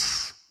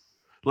else.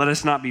 Let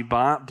us not be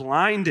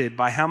blinded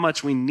by how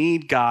much we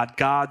need God.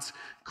 God's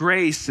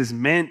grace is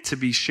meant to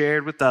be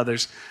shared with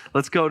others.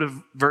 Let's go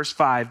to verse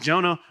 5.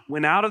 Jonah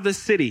went out of the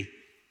city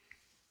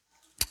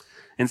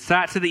and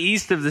sat to the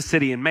east of the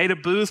city and made a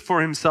booth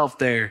for himself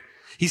there.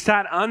 He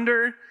sat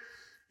under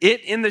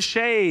it in the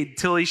shade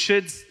till he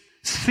should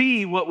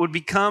see what would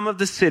become of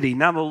the city.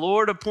 Now the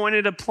Lord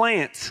appointed a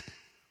plant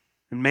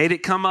and made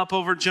it come up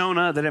over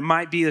Jonah that it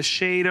might be a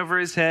shade over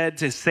his head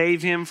to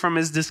save him from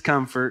his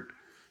discomfort.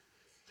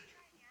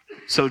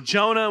 So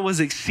Jonah was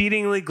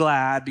exceedingly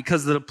glad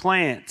because of the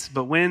plant.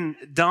 But when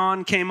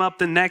dawn came up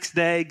the next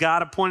day,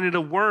 God appointed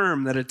a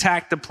worm that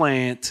attacked the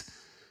plant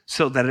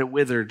so that it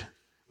withered.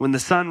 When the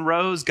sun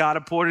rose, God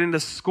appointed a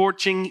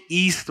scorching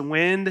east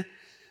wind,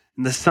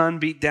 and the sun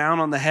beat down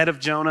on the head of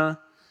Jonah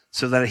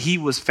so that he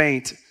was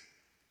faint.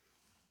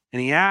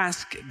 And he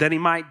asked that he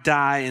might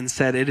die and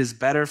said, "It is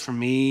better for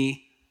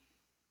me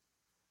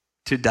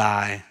to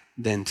die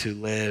than to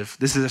live."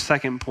 This is the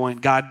second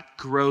point. God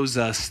grows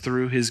us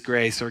through his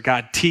grace, or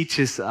God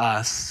teaches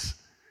us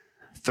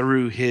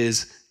through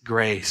his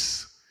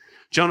grace.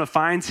 Jonah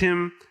finds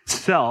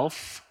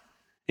himself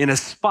in a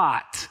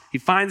spot. He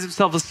finds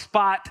himself a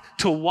spot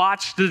to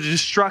watch the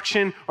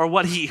destruction, or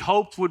what he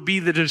hoped would be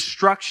the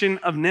destruction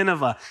of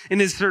Nineveh. In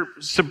his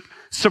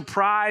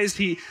surprise,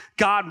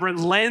 God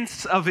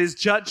relents of his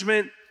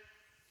judgment,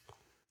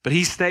 but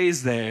he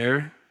stays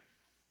there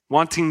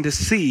wanting to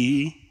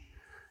see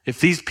if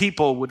these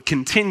people would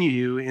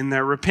continue in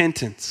their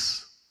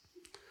repentance.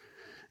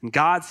 And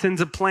God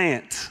sends a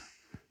plant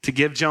to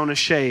give Jonah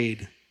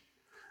shade.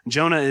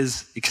 Jonah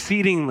is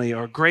exceedingly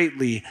or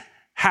greatly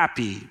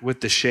happy with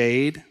the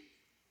shade.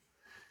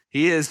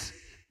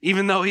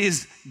 Even though he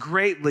is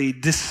greatly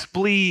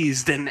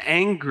displeased and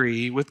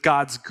angry with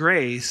God's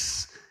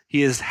grace,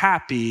 he is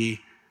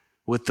happy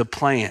with the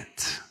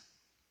plant.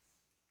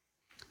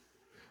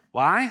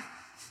 Why?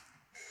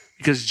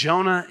 Because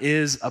Jonah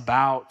is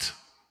about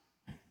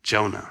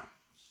Jonah.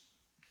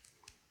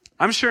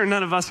 I'm sure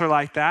none of us are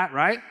like that,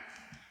 right?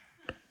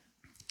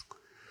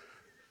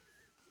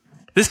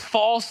 This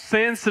false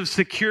sense of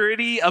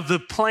security of the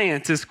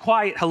plant is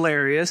quite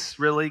hilarious.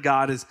 Really,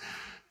 God is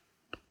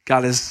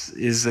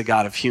a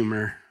God of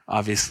humor,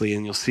 obviously,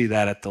 and you'll see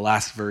that at the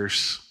last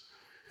verse.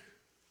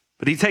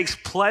 But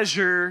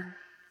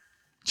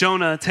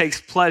Jonah takes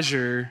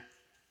pleasure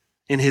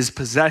in his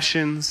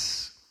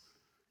possessions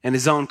and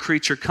his own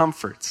creature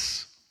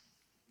comforts.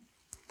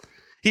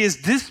 He is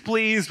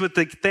displeased with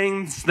the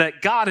things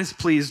that God is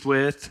pleased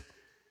with,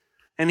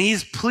 and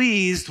he's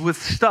pleased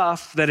with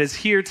stuff that is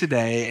here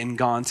today and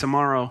gone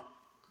tomorrow.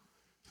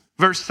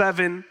 Verse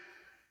 7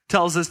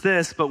 tells us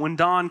this: but when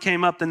dawn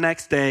came up the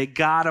next day,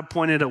 God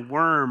appointed a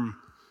worm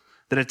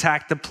that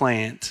attacked the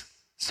plant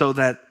so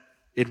that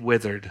it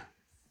withered.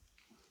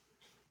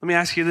 Let me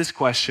ask you this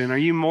question. Are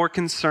you more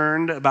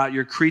concerned about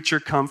your creature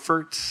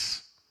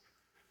comforts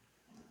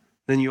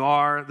than you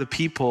are the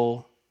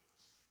people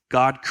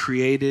God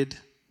created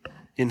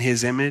in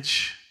his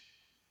image?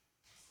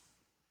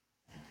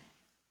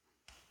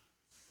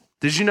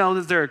 Did you know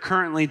that there are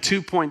currently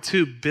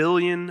 2.2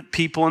 billion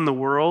people in the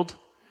world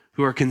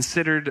who are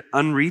considered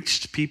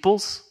unreached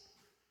peoples?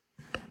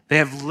 They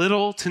have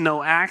little to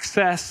no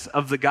access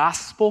of the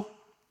gospel.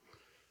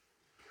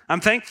 I'm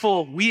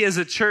thankful we as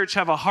a church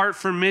have a heart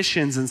for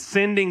missions and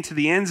sending to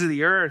the ends of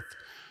the earth.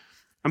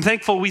 I'm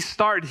thankful we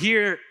start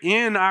here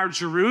in our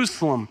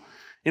Jerusalem,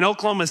 in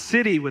Oklahoma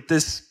City, with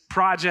this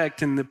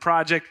project and the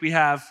project we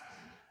have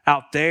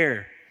out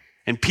there,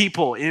 and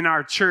people in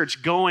our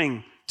church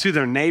going to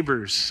their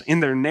neighbors in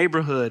their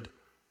neighborhood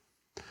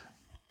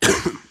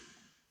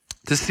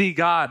to see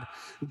God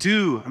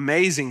do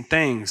amazing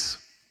things.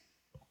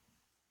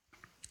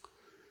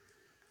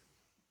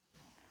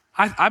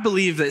 I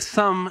believe that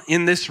some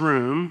in this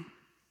room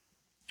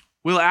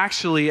will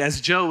actually, as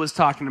Joe was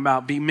talking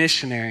about, be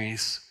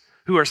missionaries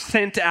who are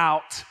sent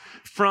out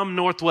from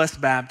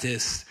Northwest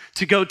Baptist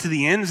to go to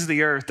the ends of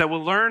the earth, that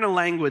will learn a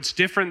language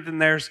different than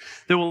theirs,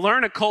 that will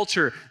learn a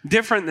culture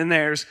different than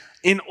theirs,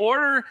 in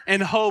order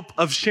and hope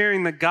of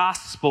sharing the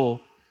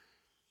gospel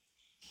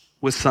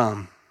with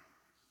some.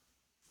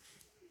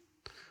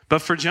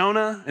 But for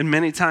Jonah, and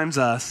many times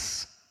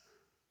us,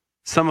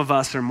 some of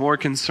us are more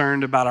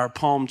concerned about our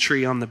palm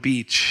tree on the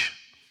beach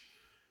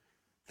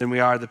than we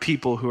are the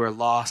people who are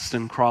lost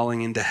and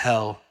crawling into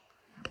hell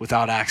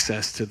without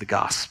access to the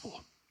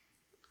gospel.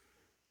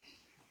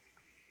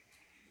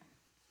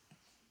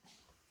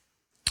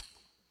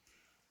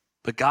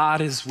 But God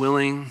is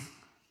willing,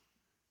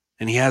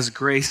 and he has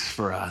grace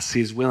for us.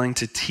 He's willing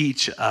to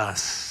teach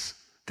us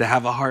to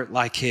have a heart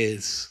like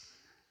his.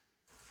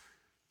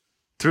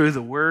 Through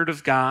the word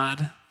of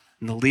God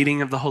and the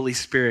leading of the Holy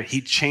Spirit, he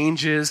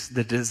changes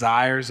the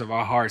desires of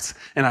our hearts.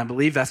 And I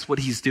believe that's what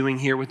he's doing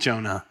here with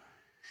Jonah.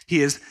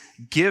 He is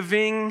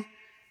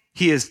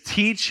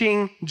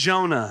teaching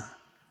Jonah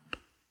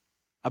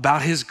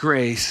about his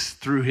grace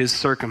through his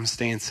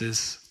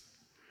circumstances.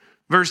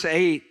 Verse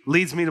 8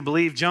 leads me to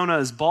believe Jonah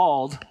is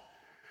bald.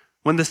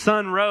 When the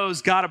sun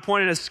rose, God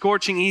appointed a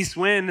scorching east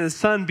wind, and the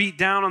sun beat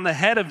down on the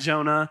head of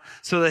Jonah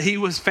so that he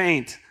was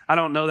faint. I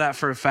don't know that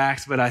for a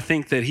fact, but I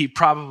think that he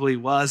probably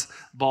was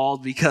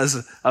bald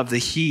because of the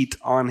heat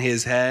on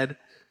his head.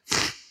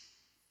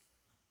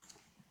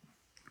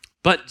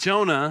 But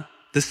Jonah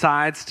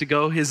decides to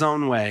go his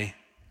own way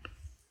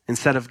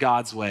instead of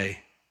God's way.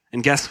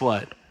 And guess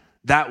what?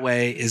 That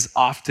way is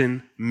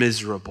often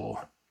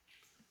miserable.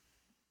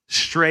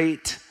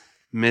 Straight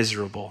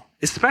miserable,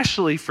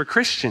 especially for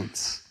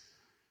Christians.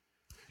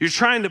 You're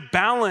trying to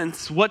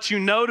balance what you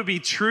know to be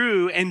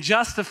true and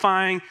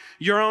justifying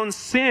your own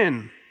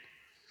sin.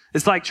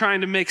 It's like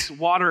trying to mix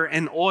water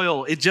and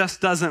oil. It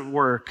just doesn't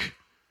work.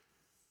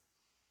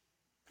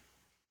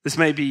 This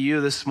may be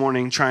you this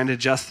morning trying to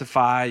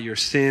justify your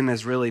sin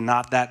as really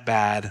not that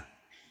bad,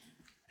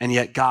 and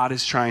yet God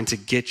is trying to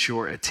get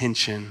your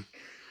attention.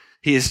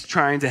 He is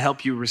trying to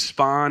help you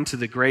respond to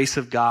the grace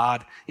of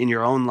God in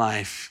your own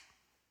life.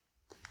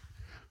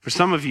 For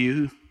some of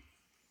you,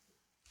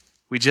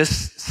 we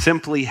just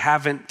simply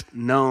haven't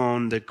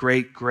known the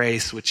great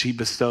grace which he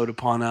bestowed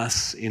upon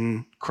us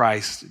in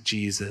Christ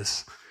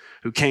Jesus.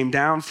 who came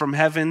down from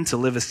heaven to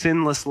live a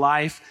sinless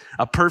life,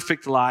 a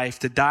perfect life,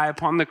 to die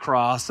upon the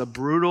cross, a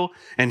brutal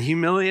and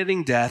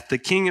humiliating death, the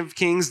King of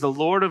Kings, the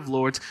Lord of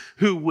Lords,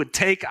 who would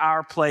take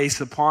our place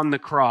upon the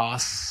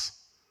cross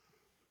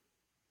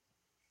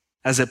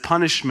as a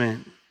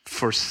punishment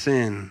for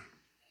sin.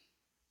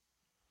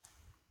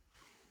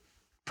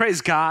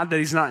 Praise God that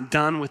he's not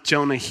done with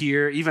Jonah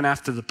here, even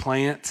after the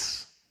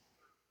plants.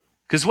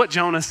 Because what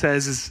Jonah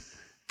says is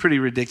pretty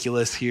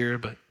ridiculous here,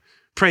 but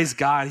praise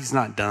God he's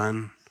not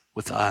done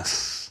with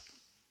us.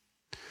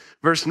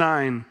 Verse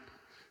 9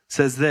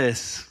 says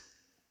this.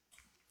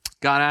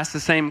 God asked the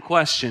same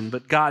question,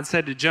 but God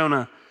said to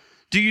Jonah,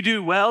 "Do you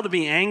do well to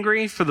be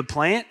angry for the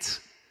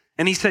plant?"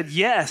 And he said,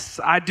 "Yes,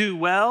 I do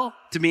well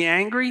to be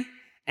angry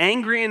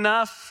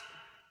enough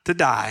to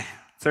die."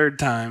 Third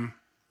time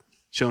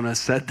Jonah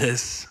said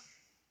this.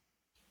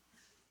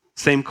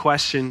 Same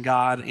question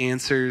God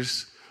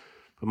answers,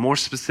 but more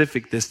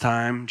specific this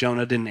time.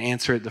 Jonah didn't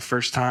answer it the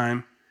first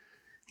time.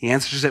 He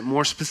answers it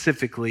more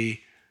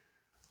specifically.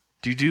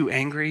 Do you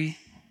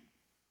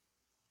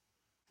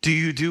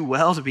do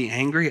well to be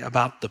angry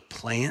about the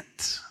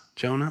plant,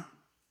 Jonah?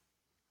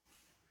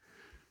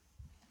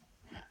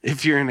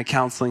 If you're in a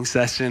counseling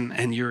session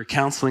and you're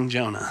counseling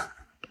Jonah,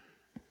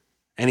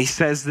 and he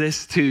says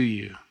this to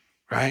you,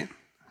 right?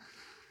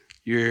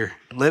 Your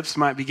lips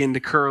might begin to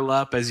curl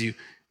up as you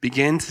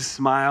begin to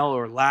smile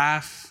or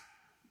laugh,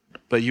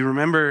 but you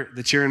remember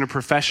that you're in a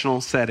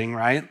professional setting,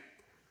 right?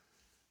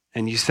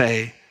 And you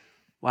say,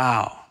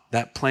 "Wow,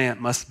 that plant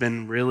must have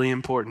been really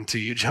important to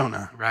you,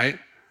 Jonah," right?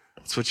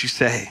 That's what you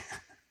say.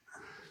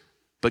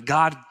 But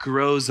God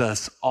grows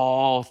us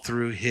all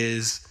through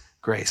his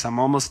grace. I'm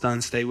almost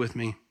done. Stay with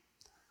me.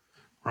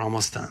 We're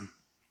almost done.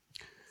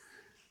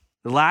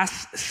 The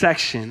last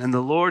section, and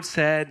the Lord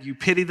said, "You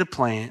pity the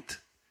plant,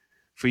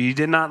 for you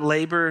did not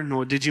labor,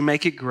 nor did you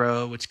make it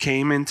grow, which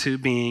came into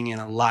being in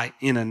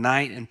a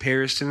night and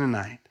perished in a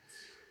night.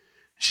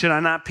 Should I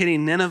not pity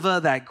Nineveh,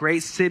 that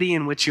great city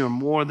in which you are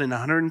more than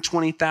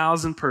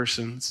 120,000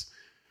 persons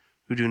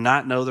who do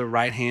not know their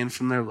right hand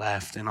from their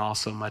left, and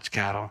also much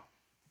cattle?"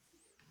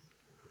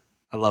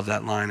 I love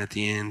that line at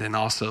the end, and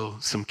also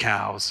some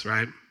cows,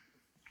 right?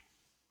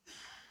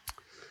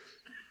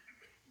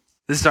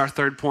 This is our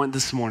third point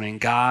this morning.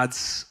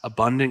 God's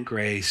abundant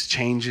grace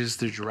changes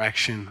the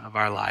direction of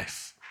our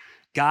life.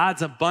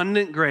 God's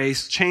abundant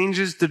grace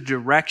changes the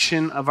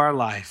direction of our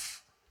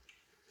life.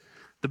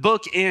 The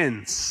book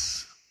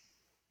ends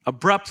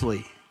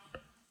abruptly.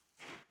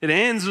 It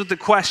ends with the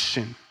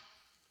question.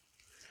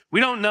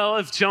 We don't know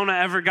if Jonah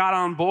ever got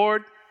on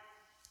board,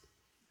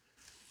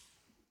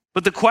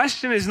 but the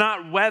question is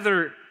not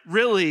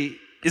really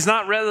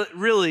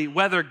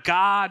whether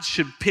God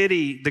should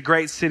pity the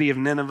great city of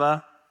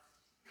Nineveh.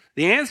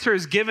 The answer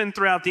is given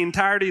throughout the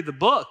entirety of the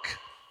book.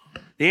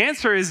 The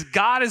answer is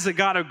God is a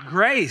God of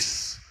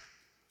grace.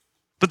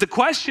 But the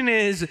question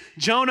is,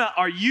 Jonah,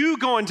 are you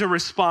going to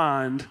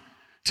respond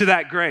to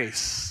that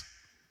grace?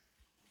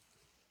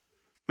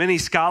 Many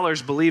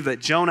scholars believe that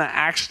Jonah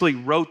actually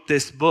wrote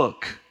this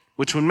book,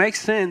 which would make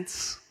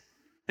sense.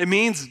 It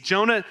means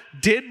Jonah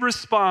did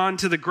respond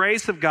to the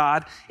grace of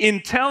God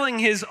in telling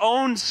his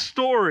own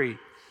story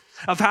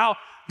of how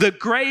the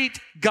great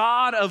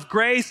God of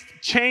grace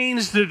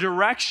changed the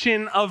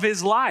direction of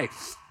his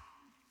life.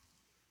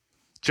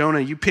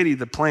 Jonah, you pity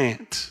the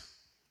plant.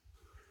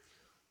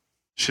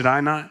 Should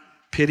I not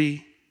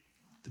pity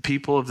the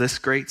people of this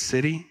great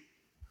city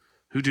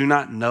who do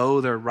not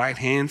know their right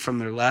hand from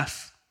their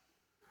left?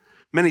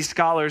 Many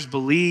scholars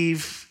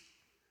believe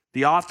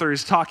the author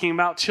is talking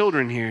about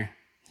children here.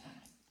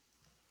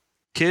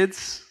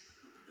 Kids,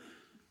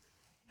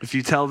 if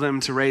you tell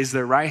them to raise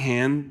their right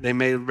hand, they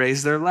may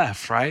raise their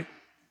left, right?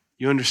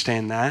 You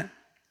understand that.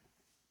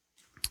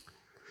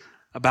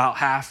 About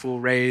half will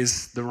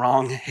raise the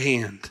wrong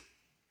hand.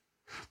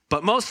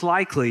 But most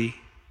likely,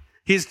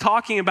 he's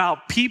talking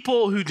about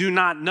people who do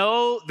not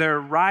know their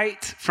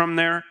right from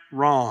their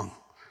wrong.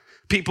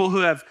 People who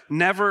have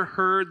never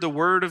heard the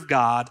word of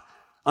God,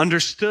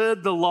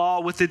 understood the law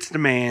with its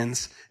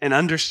demands, and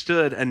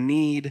understood a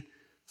need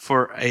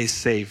for a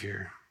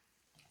Savior.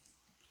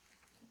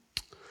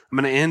 I'm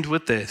going to end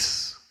with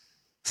this.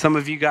 Some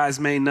of you guys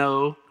may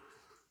know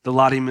the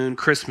Lottie Moon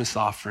Christmas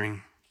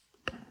offering.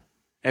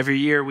 Every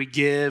year we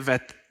give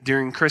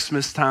during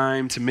Christmas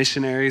time to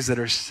missionaries that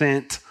are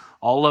sent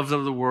all over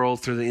the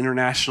world through the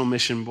International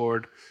Mission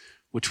Board,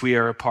 which we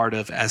are a part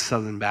of as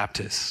Southern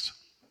Baptist.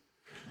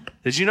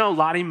 Did you know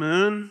Lottie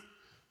Moon,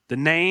 the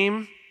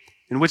name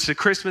in which the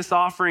Christmas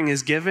offering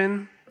is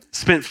given,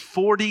 spent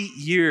 40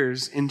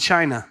 years in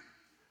China.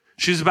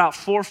 She was about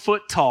 4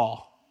 foot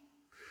tall.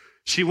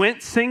 She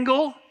went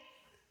single,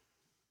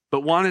 but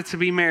wanted to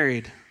be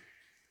married.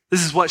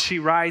 This is what she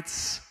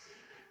writes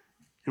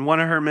in one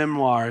of her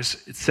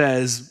memoirs. It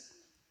says,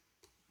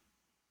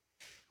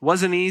 "It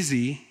wasn't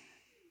easy.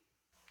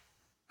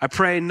 I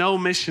pray no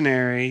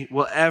missionary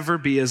will ever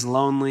be as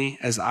lonely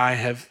as I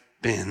have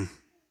been."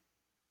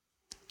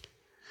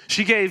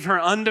 She gave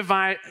her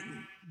undivided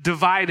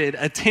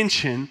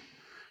attention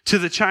to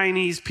the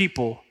Chinese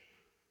people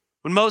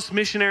When most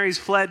missionaries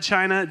fled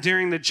China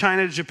during the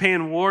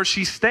China-Japan War,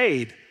 she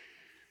stayed.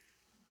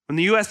 When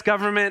the U.S.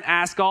 government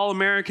asked all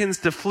Americans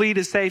to flee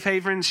to safe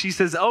havens, she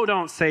says, "Oh,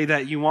 don't say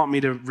that you want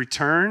me to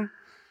return.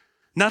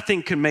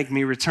 Nothing could make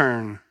me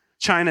return.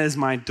 China is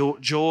my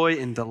joy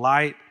and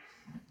delight.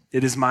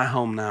 It is my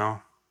home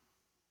now."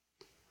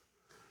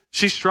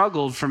 She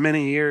struggled for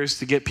many years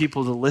to get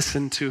people to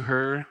listen to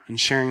her and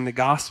sharing the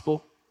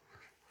gospel.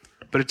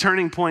 But a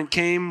turning point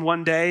came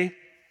one day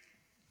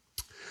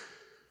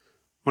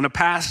when a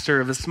pastor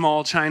of a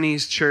small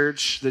Chinese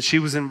church that she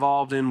was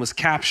involved in was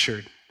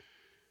captured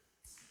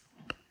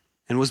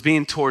and was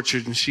being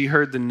tortured, and she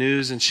heard the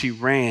news and she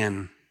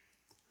ran,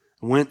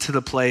 went to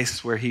the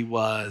place where he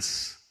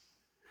was.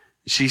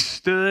 She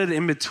stood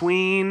in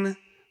between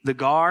the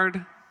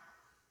guard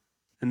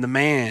and the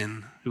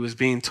man who was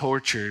being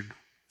tortured,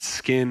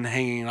 skin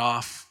hanging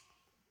off.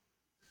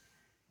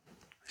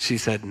 She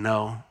said,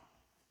 "No,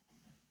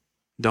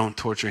 don't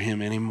torture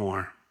him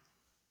anymore."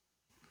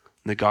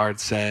 And the guard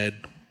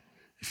said,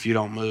 "If you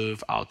don't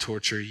move, I'll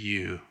torture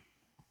you."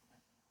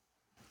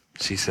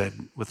 She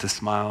said, with a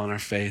smile on her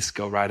face,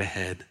 "Go right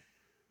ahead.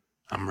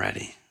 I'm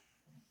ready."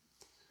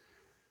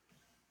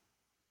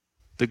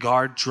 The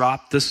guard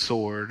dropped the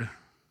sword.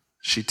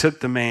 She took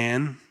the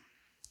man,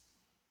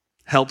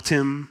 helped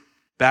him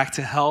back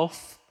to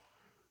health,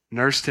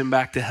 nursed him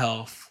back to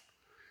health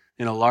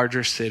in a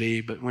larger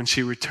city. But when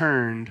she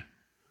returned,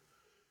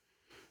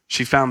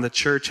 she found the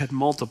church had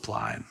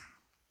multiplied.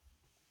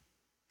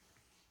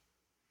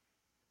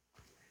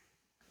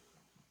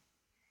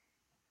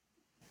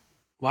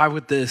 Why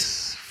would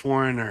this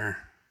foreigner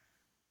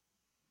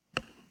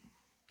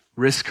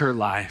risk her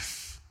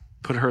life,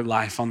 put her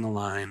life on the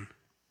line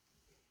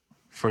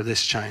for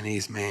this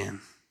Chinese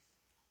man?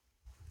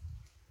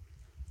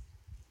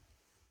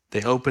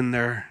 They opened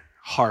their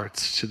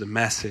hearts to the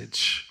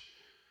message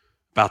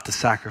about the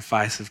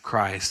sacrifice of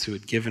Christ, who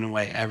had given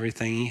away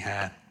everything he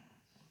had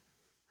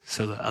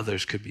so that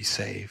others could be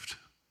saved.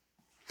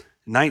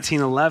 In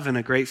 1911,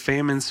 a great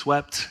famine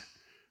swept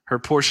her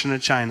portion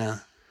of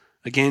China.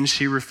 Again,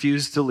 she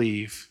refused to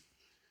leave.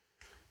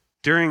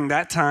 During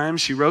that time,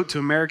 she wrote to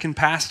American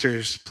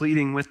pastors,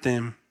 pleading with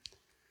them,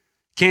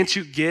 "Can't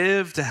you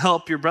give to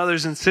help your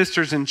brothers and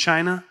sisters in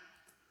China?"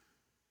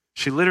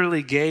 She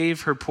literally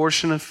gave her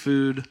portion of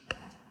food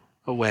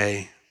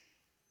away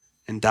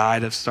and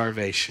died of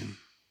starvation.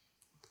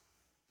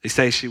 They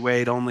say she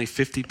weighed only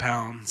 50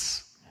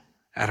 pounds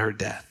at her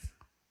death.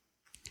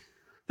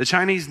 The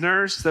Chinese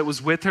nurse that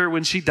was with her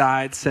when she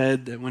died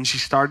said that when she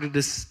started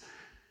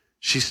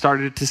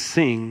to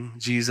sing,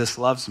 "Jesus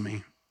loves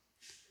me."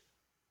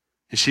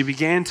 And she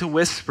began to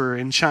whisper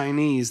in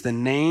Chinese the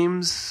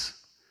names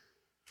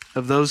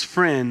of those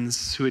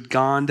friends who had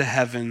gone to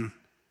heaven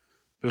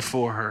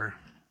before her.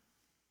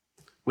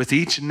 With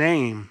each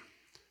name,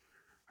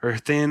 her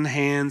thin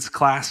hands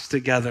clasped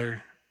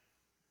together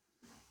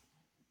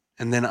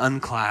and then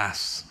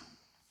unclasped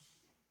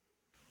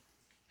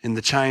in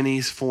the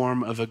Chinese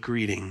form of a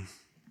greeting.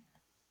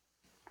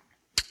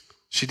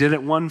 She did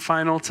it one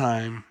final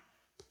time,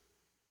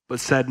 but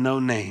said no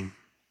name.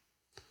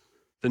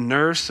 The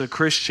nurse, a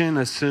Christian,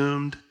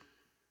 assumed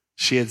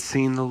she had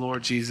seen the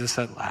Lord Jesus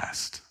at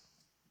last.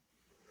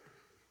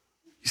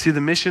 You see,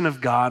 the mission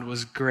of God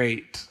was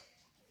great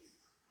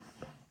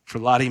for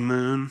Lottie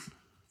Moon.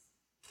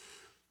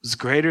 It was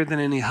greater than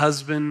any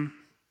husband,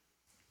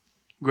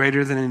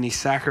 greater than any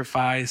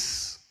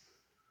sacrifice.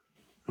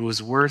 It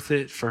was worth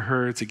it for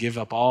her to give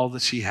up all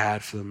that she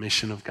had for the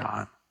mission of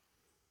God.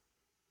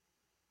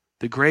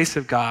 The grace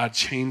of God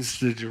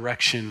changed the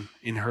direction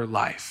in her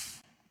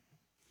life.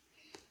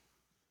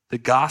 The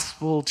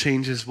gospel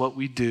changes what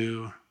we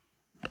do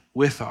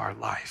with our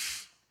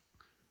life.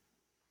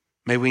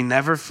 May we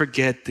never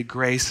forget the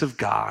grace of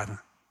God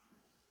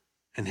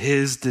and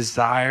his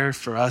desire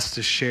for us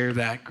to share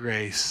that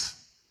grace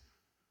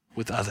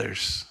with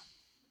others.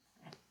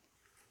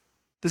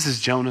 This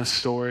is Jonah's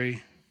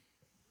story.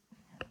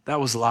 That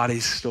was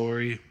Lottie's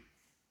story.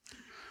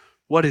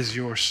 What is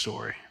your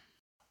story?